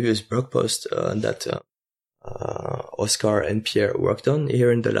example, the previous blog post that Oscar and Pierre worked on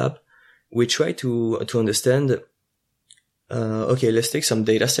here in the lab, we try to understand, okay, let's take some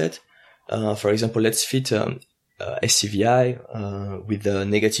data set. For example, let's fit scVI with a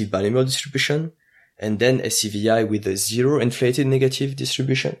negative binomial distribution, and then scVI with a zero inflated negative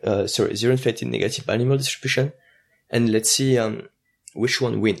binomial distribution, and let's see which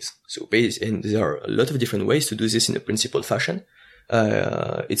one wins. So and there are a lot of different ways to do this in a principled fashion.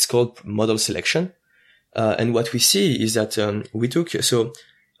 It's called model selection. And what we see is that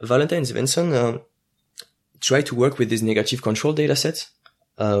Valentine Svensson tried to work with these negative control data sets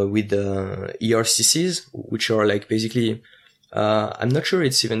with ERCCs, which are like basically, I'm not sure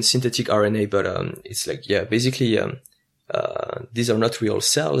it's even synthetic RNA, but it's like, basically these are not real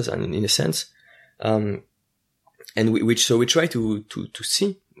cells, and in a sense. And we try to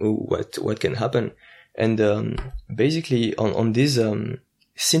see what can happen. And basically on these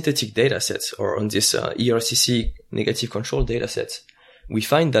synthetic data sets, or on this ERCC negative control data sets, we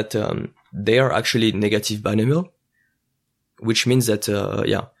find that they are actually negative binomial, which means that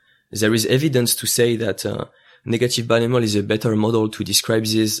there is evidence to say that negative binomial is a better model to describe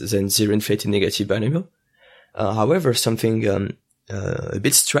this than zero inflated negative binomial. However, something a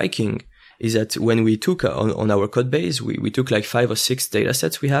bit striking is that when we took on our code base, we took like 5 or 6 data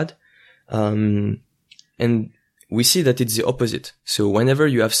sets we had, and we see that it's the opposite. So whenever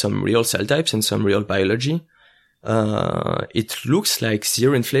you have some real cell types and some real biology, it looks like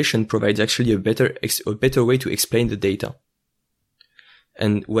zero inflation provides actually a better way to explain the data.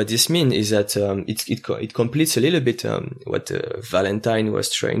 And what this means is that it completes a little bit what Valentine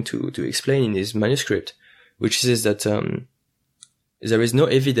was trying to explain in his manuscript, which says that there is no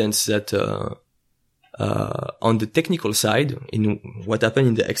evidence that on the technical side, in what happened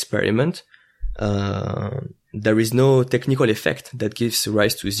in the experiment, there is no technical effect that gives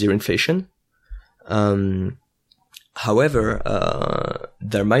rise to zero inflation. However,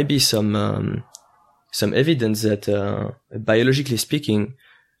 there might be some evidence that, biologically speaking,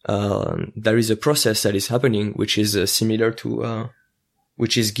 there is a process that is happening which is similar to,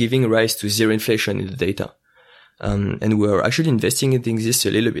 which is giving rise to zero inflation in the data. And we're actually investigating this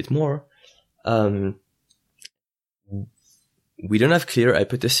a little bit more. We don't have clear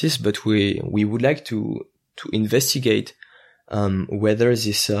hypothesis, but we would like to investigate whether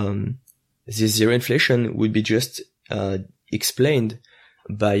this zero inflation would be just explained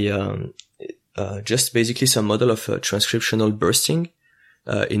by just basically some model of transcriptional bursting,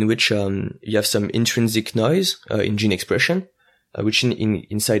 in which you have some intrinsic noise in gene expression, which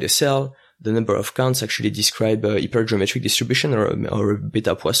inside a cell, the number of counts actually describe a hypergeometric distribution or a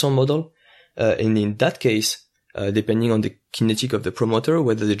beta Poisson model. And in that case, depending on the kinetic of the promoter,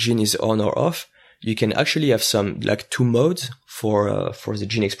 whether the gene is on or off, you can actually have some, like, two modes for the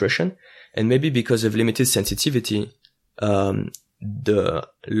gene expression. And maybe because of limited sensitivity, the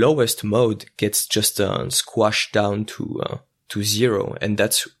lowest mode gets just squashed down to zero. And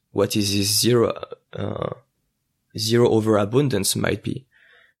that's what is this zero overabundance might be.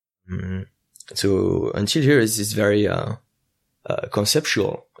 So until here is very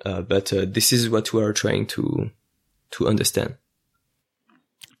conceptual, but this is what we are trying to understand.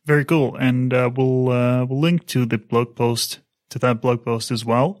 Very cool, and we'll link to the blog post, to that blog post as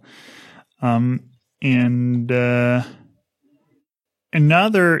well. And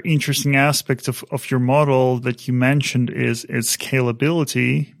another interesting aspect of your model that you mentioned is its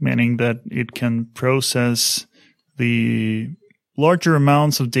scalability, meaning that it can process the larger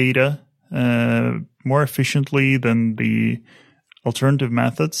amounts of data more efficiently than the alternative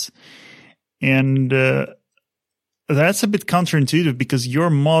methods. And that's a bit counterintuitive because your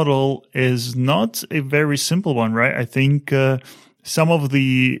model is not a very simple one, right? I think some of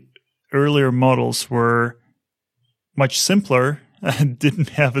the earlier models were much simpler, didn't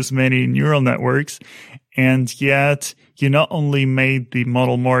have as many neural networks, and yet you not only made the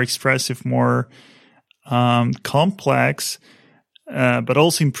model more expressive, more complex, but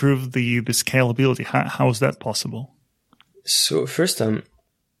also improved the scalability. How is that possible? So first, there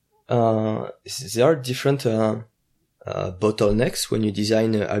are different bottlenecks when you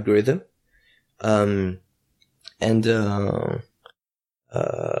design an algorithm. And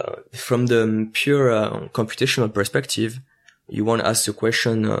from the pure computational perspective, you want to ask the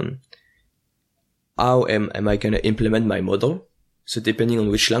question, how am I going to implement my model? So depending on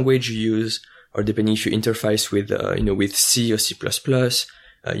which language you use, or depending if you interface with, with C or C++,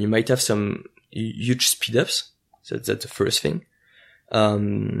 you might have some huge speedups. So that's the first thing.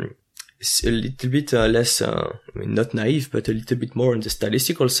 It's a little bit less, not naive, but a little bit more on the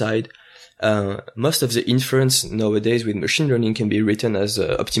statistical side. Most of the inference nowadays with machine learning can be written as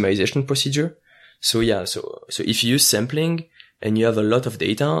an optimization procedure. So yeah, so if you use sampling and you have a lot of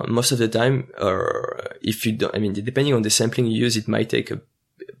data, most of the time, or if you don't, depending on the sampling you use, it might take a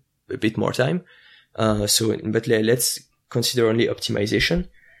bit more time. But let's consider only optimization.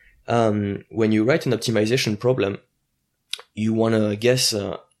 When you write an optimization problem, you want to guess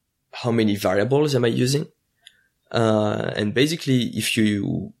how many variables am I using? And basically, if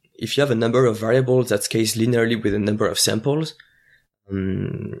you have a number of variables that scales linearly with a number of samples,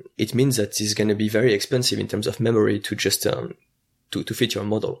 it means that it's going to be very expensive in terms of memory to just to fit your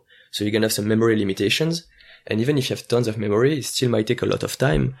model. So you're going to have some memory limitations. And even if you have tons of memory, it still might take a lot of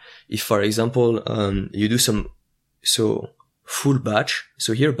time. If, for example, you do full batch.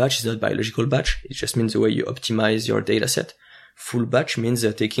 So here, batch is not biological batch. It just means the way you optimize your data set. Full batch means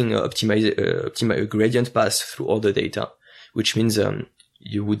taking a gradient path through all the data, which means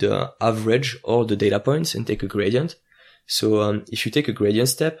you would average all the data points and take a gradient. So if you take a gradient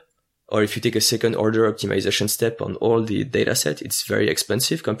step, or if you take a second order optimization step on all the data set, it's very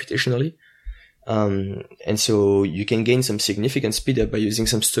expensive computationally. And so you can gain some significant speed up by using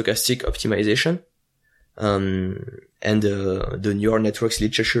some stochastic optimization. And the neural networks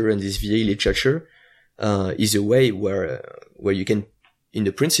literature and this VA literature is a way where you can, in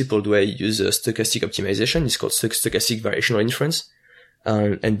the principled way, use a stochastic optimization. It's called stochastic variational inference.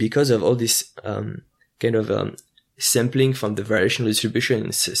 And because of all this sampling from the variational distribution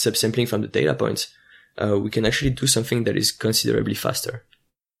and subsampling from the data points, we can actually do something that is considerably faster.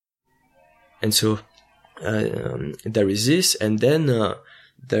 And so there is this, and then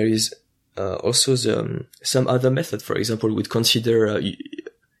there is also some other method. For example, we'd consider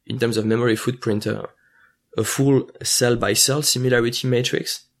in terms of memory footprint a full cell by cell similarity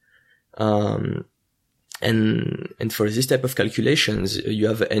matrix. And for this type of calculations, you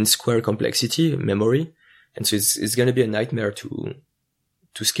have n square complexity memory. And so it's going to be a nightmare to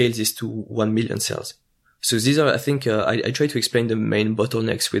scale this to 1 million cells. So these are, I think, I try to explain the main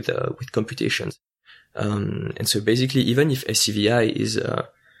bottlenecks with computations. And so basically, even if scVI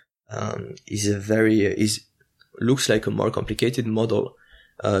looks like a more complicated model,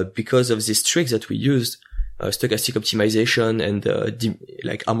 because of these tricks that we used, stochastic optimization and,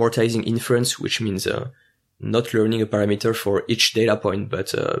 like amortizing inference, which means, not learning a parameter for each data point, but,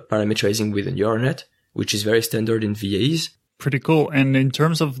 parameterizing with a neural net, which is very standard in VAEs. Pretty cool. And in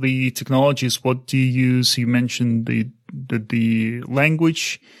terms of the technologies, what do you use? You mentioned the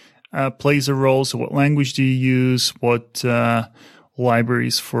language plays a role. So what language do you use? What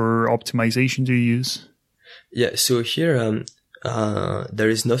libraries for optimization do you use? Yeah, so here there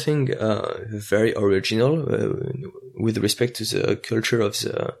is nothing very original with respect to the culture of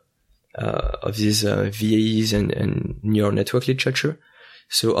these VAEs and neural network literature.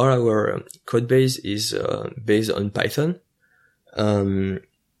 So our code base is based on Python, and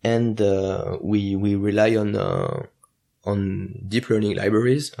we rely on deep learning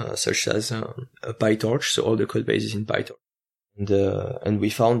libraries such as PyTorch. So all the code base is in PyTorch, and we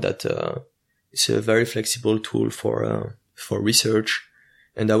found that it's a very flexible tool for research.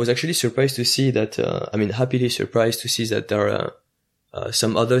 And I was actually surprised to see that, happily surprised to see that there are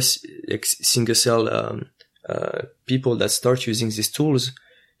some other like single cell people that start using these tools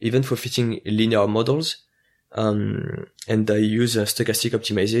even for fitting linear models. And they use stochastic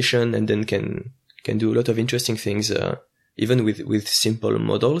optimization and then can do a lot of interesting things, even with simple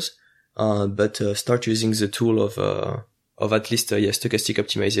models. But start using the tool of at least stochastic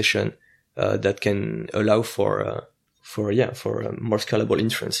optimization that can allow for more scalable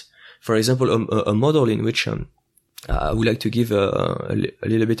inference. For example, a model in which I would like to give a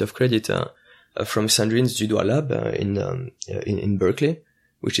little bit of credit from Sandrine's Judo lab in Berkeley,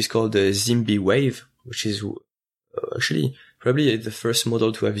 which is called the ZIMBI Wave, which is actually probably the first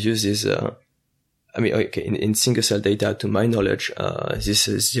model to have used this. In single cell data, to my knowledge, this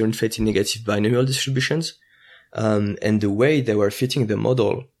zero inflated negative binomial distributions, and the way they were fitting the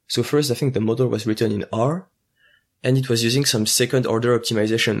model. So first, I think the model was written in R, and it was using some second order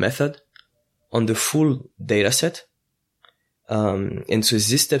optimization method on the full data set. And so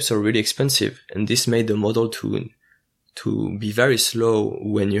these steps are really expensive, and this made the model to be very slow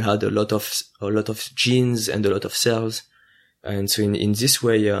when you had a lot of genes and a lot of cells. And so in this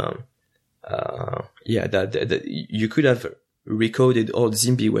way, that you could have recoded all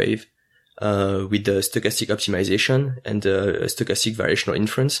ZIMBI wave, with the stochastic optimization and stochastic variational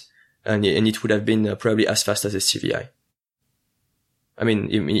inference, and it would have been probably as fast as a scVI.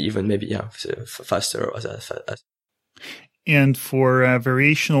 Even maybe, faster as. And for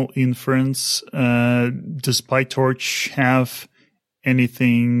variational inference, does PyTorch have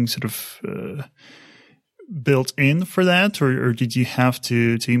anything sort of built in for that, or did you have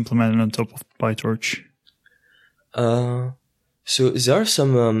to implement it on top of PyTorch? So there are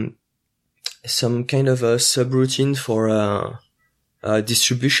some kind of a subroutine for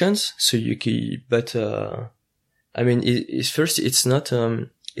distributions. So it's not.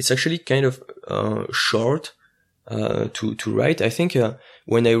 It's actually kind of short. To write. I think,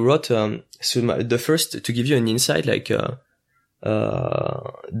 when I wrote, the first, to give you an insight, like,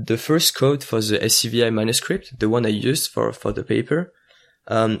 the first code for the scVI manuscript, the one I used for the paper,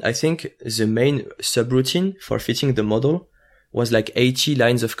 I think the main subroutine for fitting the model was like 80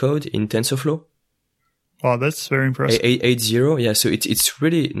 lines of code in TensorFlow. Wow, that's very impressive. 80, yeah. So it's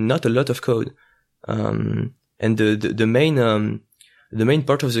really not a lot of code. And the main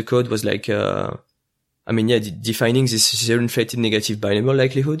part of the code was like, defining this zero inflated negative binomial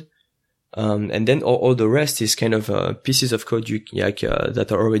likelihood. And then all the rest is kind of, pieces of code that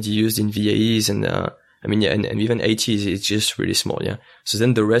are already used in VAEs and even AT is just really small. Yeah. So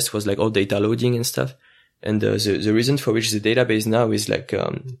then the rest was like all data loading and stuff. And, the reason for which the database now is like,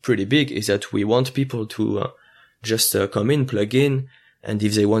 pretty big is that we want people to, just, come in, plug in. And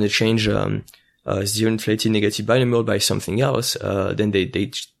if they want to change, zero inflated negative binomial by something else, then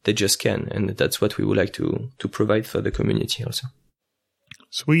they just can. And that's what we would like to provide for the community also.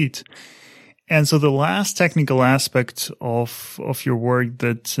 Sweet. And so the last technical aspect of your work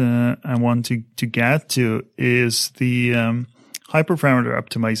that, I want to get to is the, hyperparameter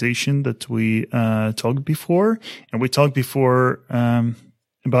optimization that we, talked before. And we talked before,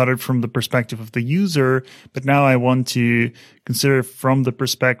 about it from the perspective of the user, but now I want to consider from the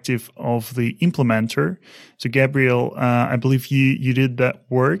perspective of the implementer. So Gabriel, I believe you did that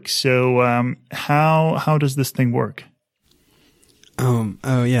work. So how does this thing work?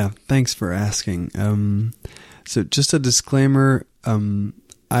 Oh yeah, thanks for asking. So just a disclaimer,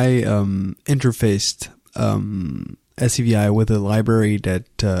 I interfaced scVI with a library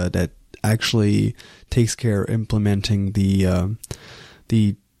that actually takes care of implementing the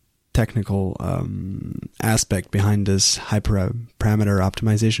technical aspect behind this hyperparameter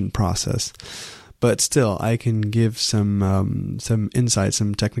optimization process. But still, I can give some insight,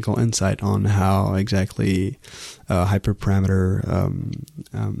 some technical insight on how exactly hyperparameter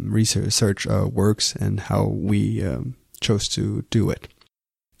research works and how we chose to do it.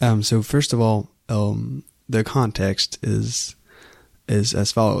 So first of all, the context is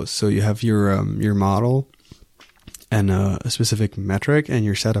as follows. So you have your model and a specific metric and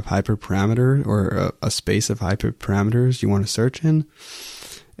your set of hyperparameter or a space of hyperparameters you want to search in,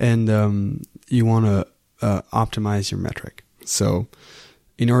 and you want to optimize your metric. So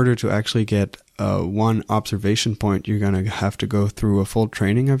in order to actually get one observation point, you're going to have to go through a full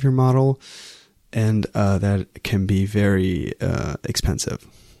training of your model, and that can be very expensive.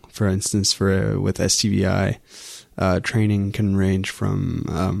 For instance, with scVI, training can range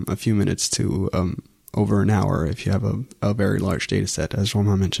from a few minutes to over an hour if you have a very large data set, as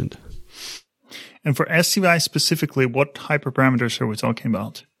Romain mentioned. And for scVI specifically, what hyperparameters are we talking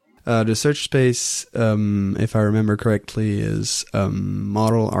about? The search space, if I remember correctly, is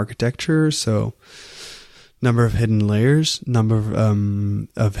model architecture. So number of hidden layers, number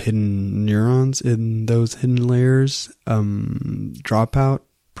of hidden neurons in those hidden layers, dropout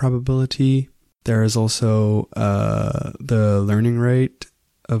probability. There is also the learning rate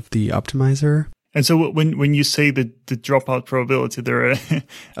of the optimizer. And so when you say the dropout probability, there are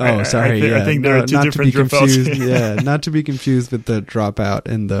I think there are two different dropouts. Yeah, not to be confused with the dropout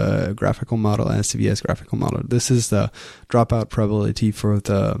in the graphical model, scVI's graphical model. This is the dropout probability for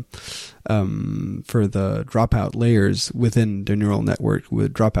the dropout layers within the neural network.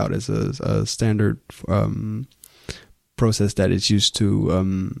 With dropout is a standard process that is used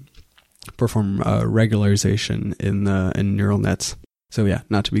to perform regularization in neural nets. So yeah,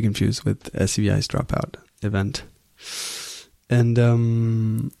 not to be confused with scVI's dropout event. And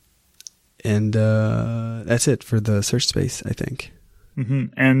that's it for the search space, I think. Mm-hmm.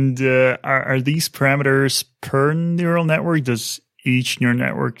 And are these parameters per neural network? Does each neural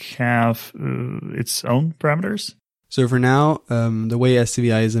network have its own parameters? So for now, the way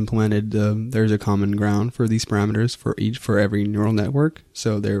scVI is implemented, there's a common ground for these parameters for every neural network.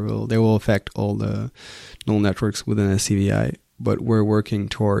 So they will affect all the neural networks within scVI. But we're working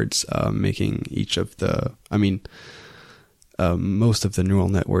towards making each of most of the neural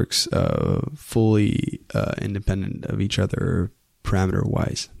networks fully independent of each other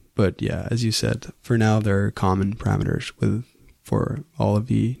parameter-wise. But yeah, as you said, for now there are common parameters for all of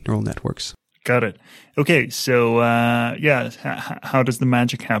the neural networks. Got it. Okay, so how does the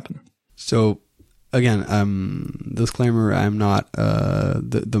magic happen? So again, disclaimer: I'm not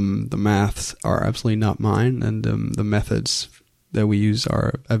the maths are absolutely not mine, and the methods that we use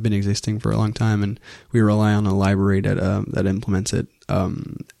have been existing for a long time, and we rely on a library that implements it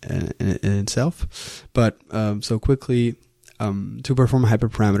in itself. But so quickly, to perform a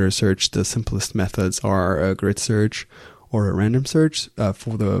hyperparameter search, the simplest methods are a grid search or a random search.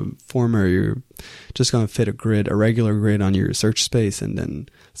 For the former, you're just going to fit a regular grid on your search space, and then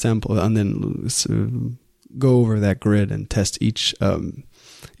sample, and then go over that grid and test each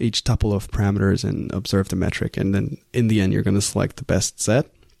tuple of parameters and observe the metric. And then in the end, you're going to select the best set.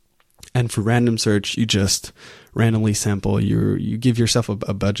 And for random search, you just randomly sample. You give yourself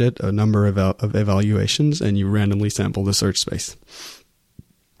a budget, a number of evaluations, and you randomly sample the search space.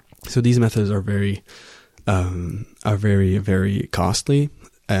 So these methods are very, very costly,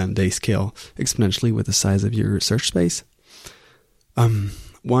 and they scale exponentially with the size of your search space.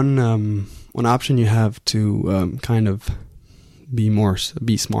 One option you have to kind of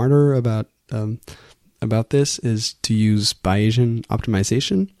be smarter about this is to use Bayesian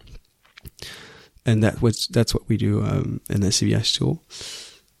optimization, and that's what we do in the scVI tool.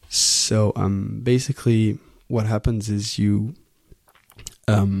 So basically, what happens is you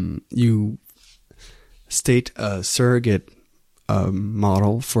state a surrogate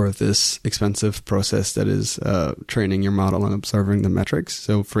model for this expensive process that is training your model and observing the metrics.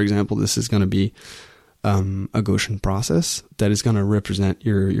 So, for example, this is going to be a Gaussian process that is going to represent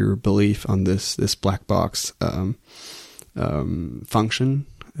your belief on this black box function,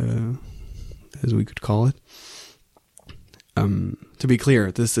 as we could call it. to be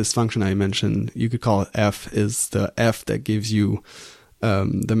clear, this function I mentioned, you could call it f, is the f that gives you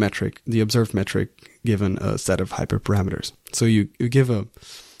the metric, the observed metric, given a set of hyperparameters. So you give a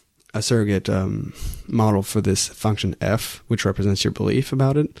surrogate model for this function f, which represents your belief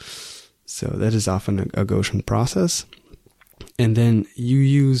about it. So that is often a Gaussian process. And then you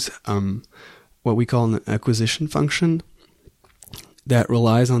use what we call an acquisition function that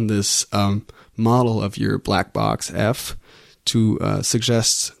relies on this model of your black box f to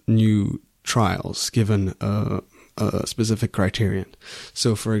suggest new trials given a specific criterion.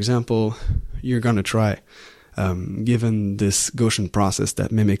 So, for example, you're going to try, given this Gaussian process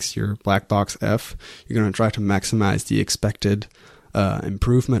that mimics your black box f, you're going to try to maximize the expected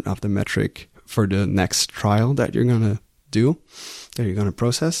improvement of the metric for the next trial that you're going to do, that you're going to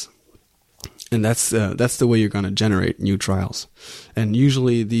process. And that's the way you're going to generate new trials. And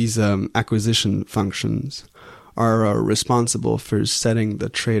usually these acquisition functions are responsible for setting the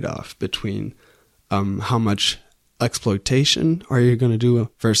trade-off between how much exploitation are you going to do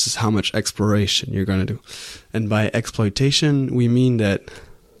versus how much exploration you're going to do. And by exploitation, we mean that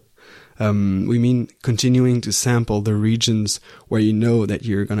continuing to sample the regions where you know that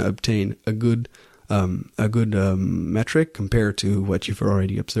you're going to obtain a good metric compared to what you've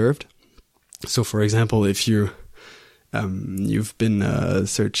already observed. So, for example, if you've been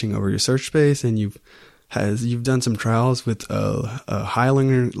searching over your search space and you've done some trials with a high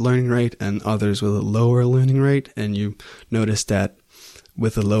learning rate and others with a lower learning rate, and you notice that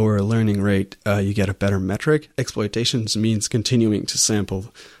with a lower learning rate you get a better metric. Exploitations means continuing to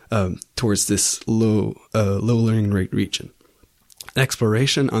sample towards this low learning rate region.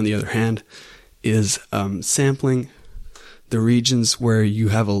 Exploration, on the other hand, is sampling the regions where you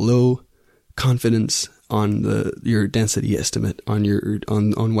have a low confidence on your density estimate, on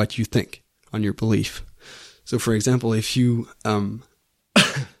what you think, on your belief. So, for example, if you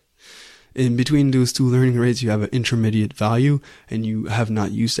in between those two learning rates, you have an intermediate value, and you have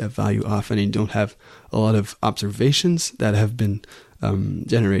not used that value often, and you don't have a lot of observations that have been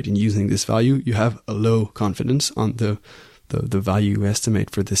generated using this value, you have a low confidence on the value you estimate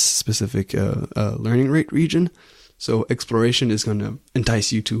for this specific learning rate region. So exploration is going to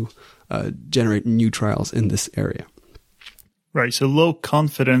entice you to generate new trials in this area. Right. So low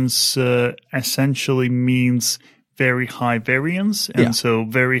confidence essentially means very high variance, and so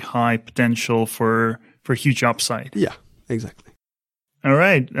very high potential for huge upside. Yeah, exactly. All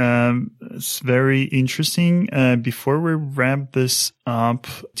right. It's very interesting. Before we wrap this up,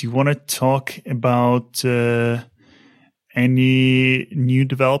 do you want to talk about any new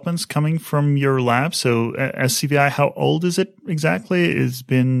developments coming from your lab? So scVI, how old is it exactly? It's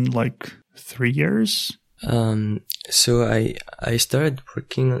been like 3 years. So I started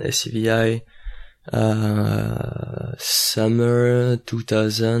working on scVI summer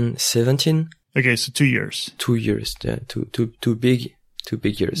 2017. Okay, so 2 years. 2 years. Yeah, two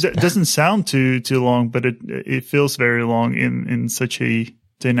big years. Doesn't sound too long, but it feels very long in such a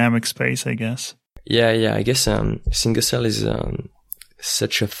dynamic space, I guess. Yeah. I guess single cell is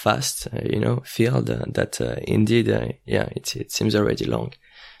such a fast field that indeed it seems already long.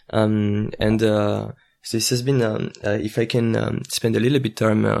 So this has been if I can spend a little bit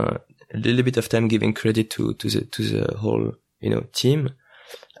of time giving credit to the whole team.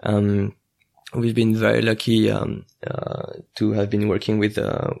 We've been very lucky to have been working with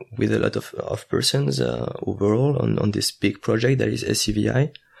a lot of persons overall on this big project that is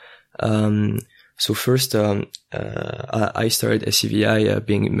scVI. So first, I started scVI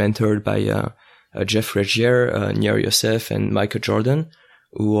being mentored by Jeff Regier, Nir Yosef, and Micah Jordan,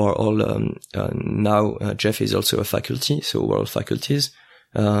 who are all now. Jeff is also a faculty, so we're all faculties.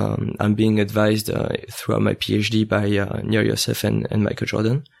 I'm being advised throughout my PhD by Nir Yosef and Micah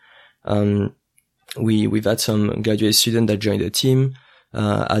Jordan. We've had some graduate students that joined the team,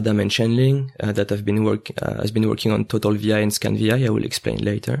 Adam and Chenling, that has been working on Total VI and scVI. I will explain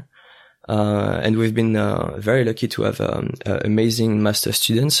later. And we've been very lucky to have amazing master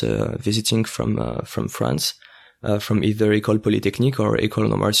students visiting from France, from either École Polytechnique or École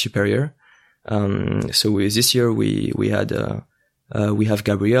Normale Supérieure. So this year we have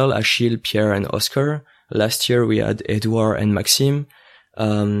Gabriel, Achille, Pierre, and Oscar. Last year we had Edouard and Maxime.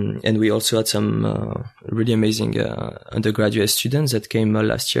 And we also had some really amazing undergraduate students that came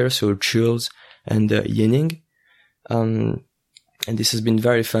last year, so Jules and Yening. And this has been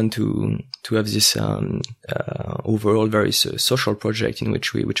very fun to have this overall very social project in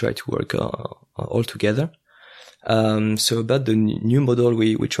which we try to work all together. So about the new model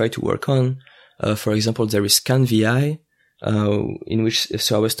we try to work on, for example, there is scVI, in which,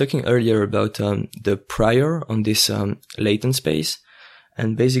 so I was talking earlier about the prior on this latent space.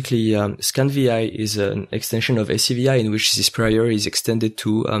 And basically, scVI is an extension of scVI in which this prior is extended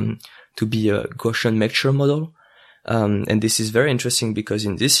to be a Gaussian mixture model. And this is very interesting because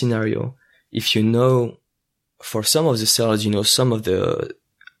in this scenario, if you know, for some of the cells, you know, some of the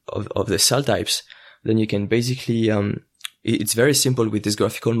cell types, then you can basically, it's very simple with this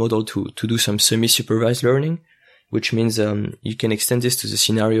graphical model to do some semi-supervised learning, which means, you can extend this to the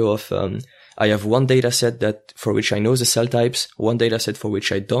scenario of, I have one data set for which I know the cell types, one data set for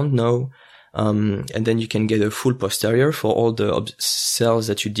which I don't know, and then you can get a full posterior for all the cells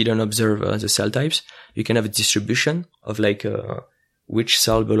that you didn't observe the cell types. You can have a distribution of like, which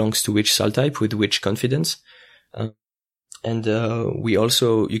cell belongs to which cell type with which confidence. And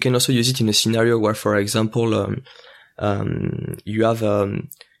you can also use it in a scenario where, for example, you have,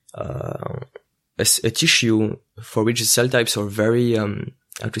 a tissue for which the cell types are very,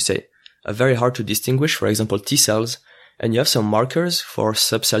 very hard to distinguish, for example, T cells, and you have some markers for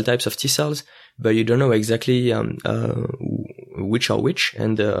subcell types of T cells, but you don't know exactly, which are which,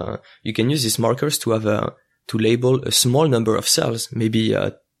 and, you can use these markers to have to label a small number of cells, maybe,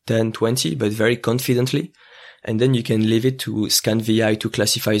 10, 20, but very confidently, and then you can leave it to scVI to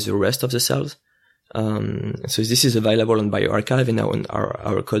classify the rest of the cells. So this is available on bioRxiv and now on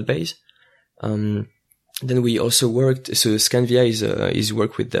our code base. Then we also worked, so scVI is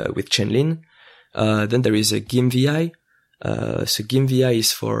work with Chenlin. Then there is a GimVI. So GimVI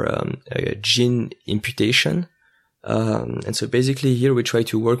is for, gene imputation. And so basically here we try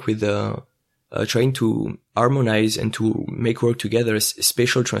to work with, trying to harmonize and to make work together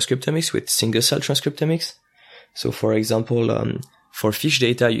spatial transcriptomics with single cell transcriptomics. So for example, for fish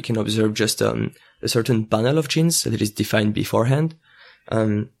data, you can observe just, a certain panel of genes that is defined beforehand.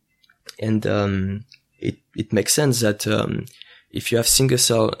 It makes sense that, if you have single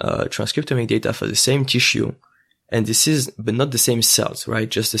cell, transcriptomic data for the same tissue, and but not the same cells, right?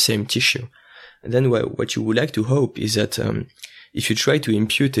 Just the same tissue. And then what you would like to hope is that, if you try to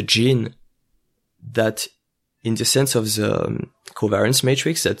impute a gene that, in the sense of the covariance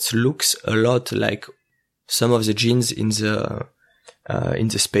matrix, that looks a lot like some of the genes in the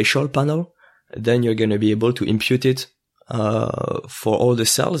spatial panel, then you're going to be able to impute it, for all the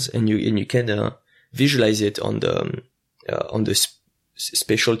cells, and you can, visualize it on the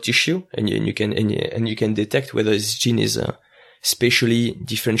spatial tissue, and you can detect whether this gene is, spatially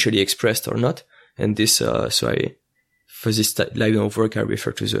differentially expressed or not. And this, for this line of work, I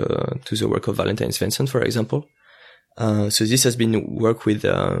refer to the work of Valentin Svensson, for example. So this has been work with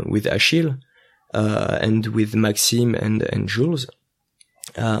Achille, and with Maxime and Jules.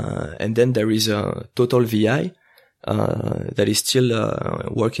 And then there is a total VI, that is still,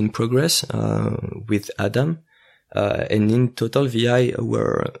 work in progress, with Adam. And in total VI,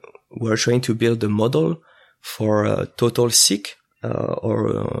 we're trying to build a model for, total seq,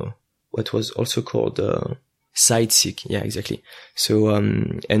 or, what was also called, side seq. Yeah, exactly. So,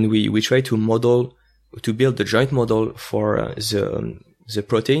 and we try to build the joint model for, the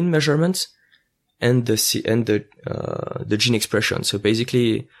protein measurements and the gene expression. So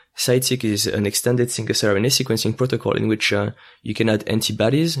basically, SideSeq is an extended single-cell RNA sequencing protocol in which, you can add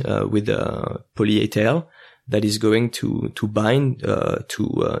antibodies, with a poly-A tail that is going to bind,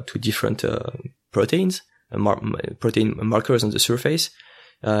 to different, proteins, protein markers on the surface.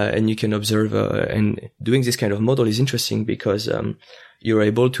 And you can observe, and doing this kind of model is interesting because, you're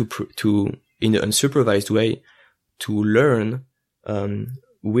able to, in an unsupervised way, to learn, in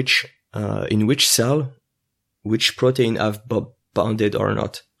which cell, which protein have bounded or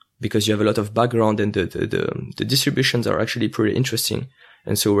not, because you have a lot of background and the distributions are actually pretty interesting.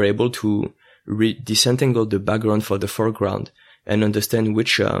 And so we're able to disentangle the background for the foreground and understand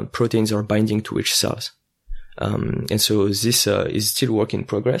which, proteins are binding to which cells. And so this, is still work in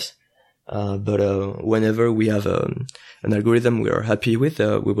progress. But whenever we have, an algorithm we are happy with,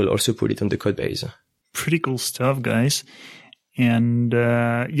 we will also put it on the code base. Pretty cool stuff, guys. And,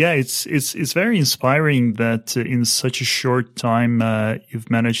 it's very inspiring that in such a short time, you've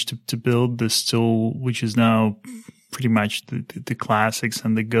managed to build this tool, which is now pretty much the classics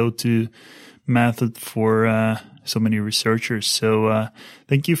and the go-to method for, so many researchers. So,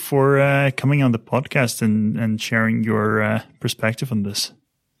 thank you for, coming on the podcast and sharing your, perspective on this.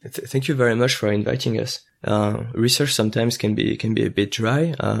 Thank you very much for inviting us. Research sometimes can be a bit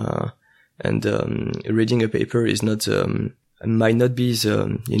dry, and, reading a paper is not, might not be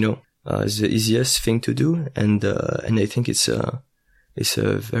the easiest thing to do. And I think it's a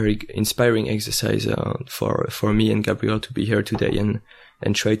very inspiring exercise, for me and Gabriel to be here today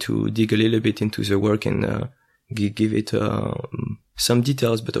and try to dig a little bit into the work and, give it some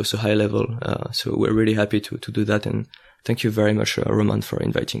details, but also high level. So we're really happy to do that. And thank you very much, Romain, for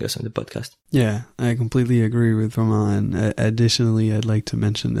inviting us on the podcast. Yeah, I completely agree with Romain. Additionally, I'd like to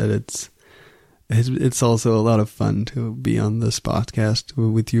mention that it's also a lot of fun to be on this podcast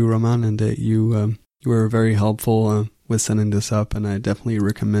with you, Romain, and that you were very helpful with setting this up. And I definitely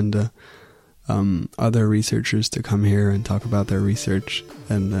recommend other researchers to come here and talk about their research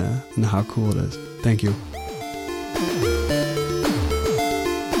and how cool it is. Thank you.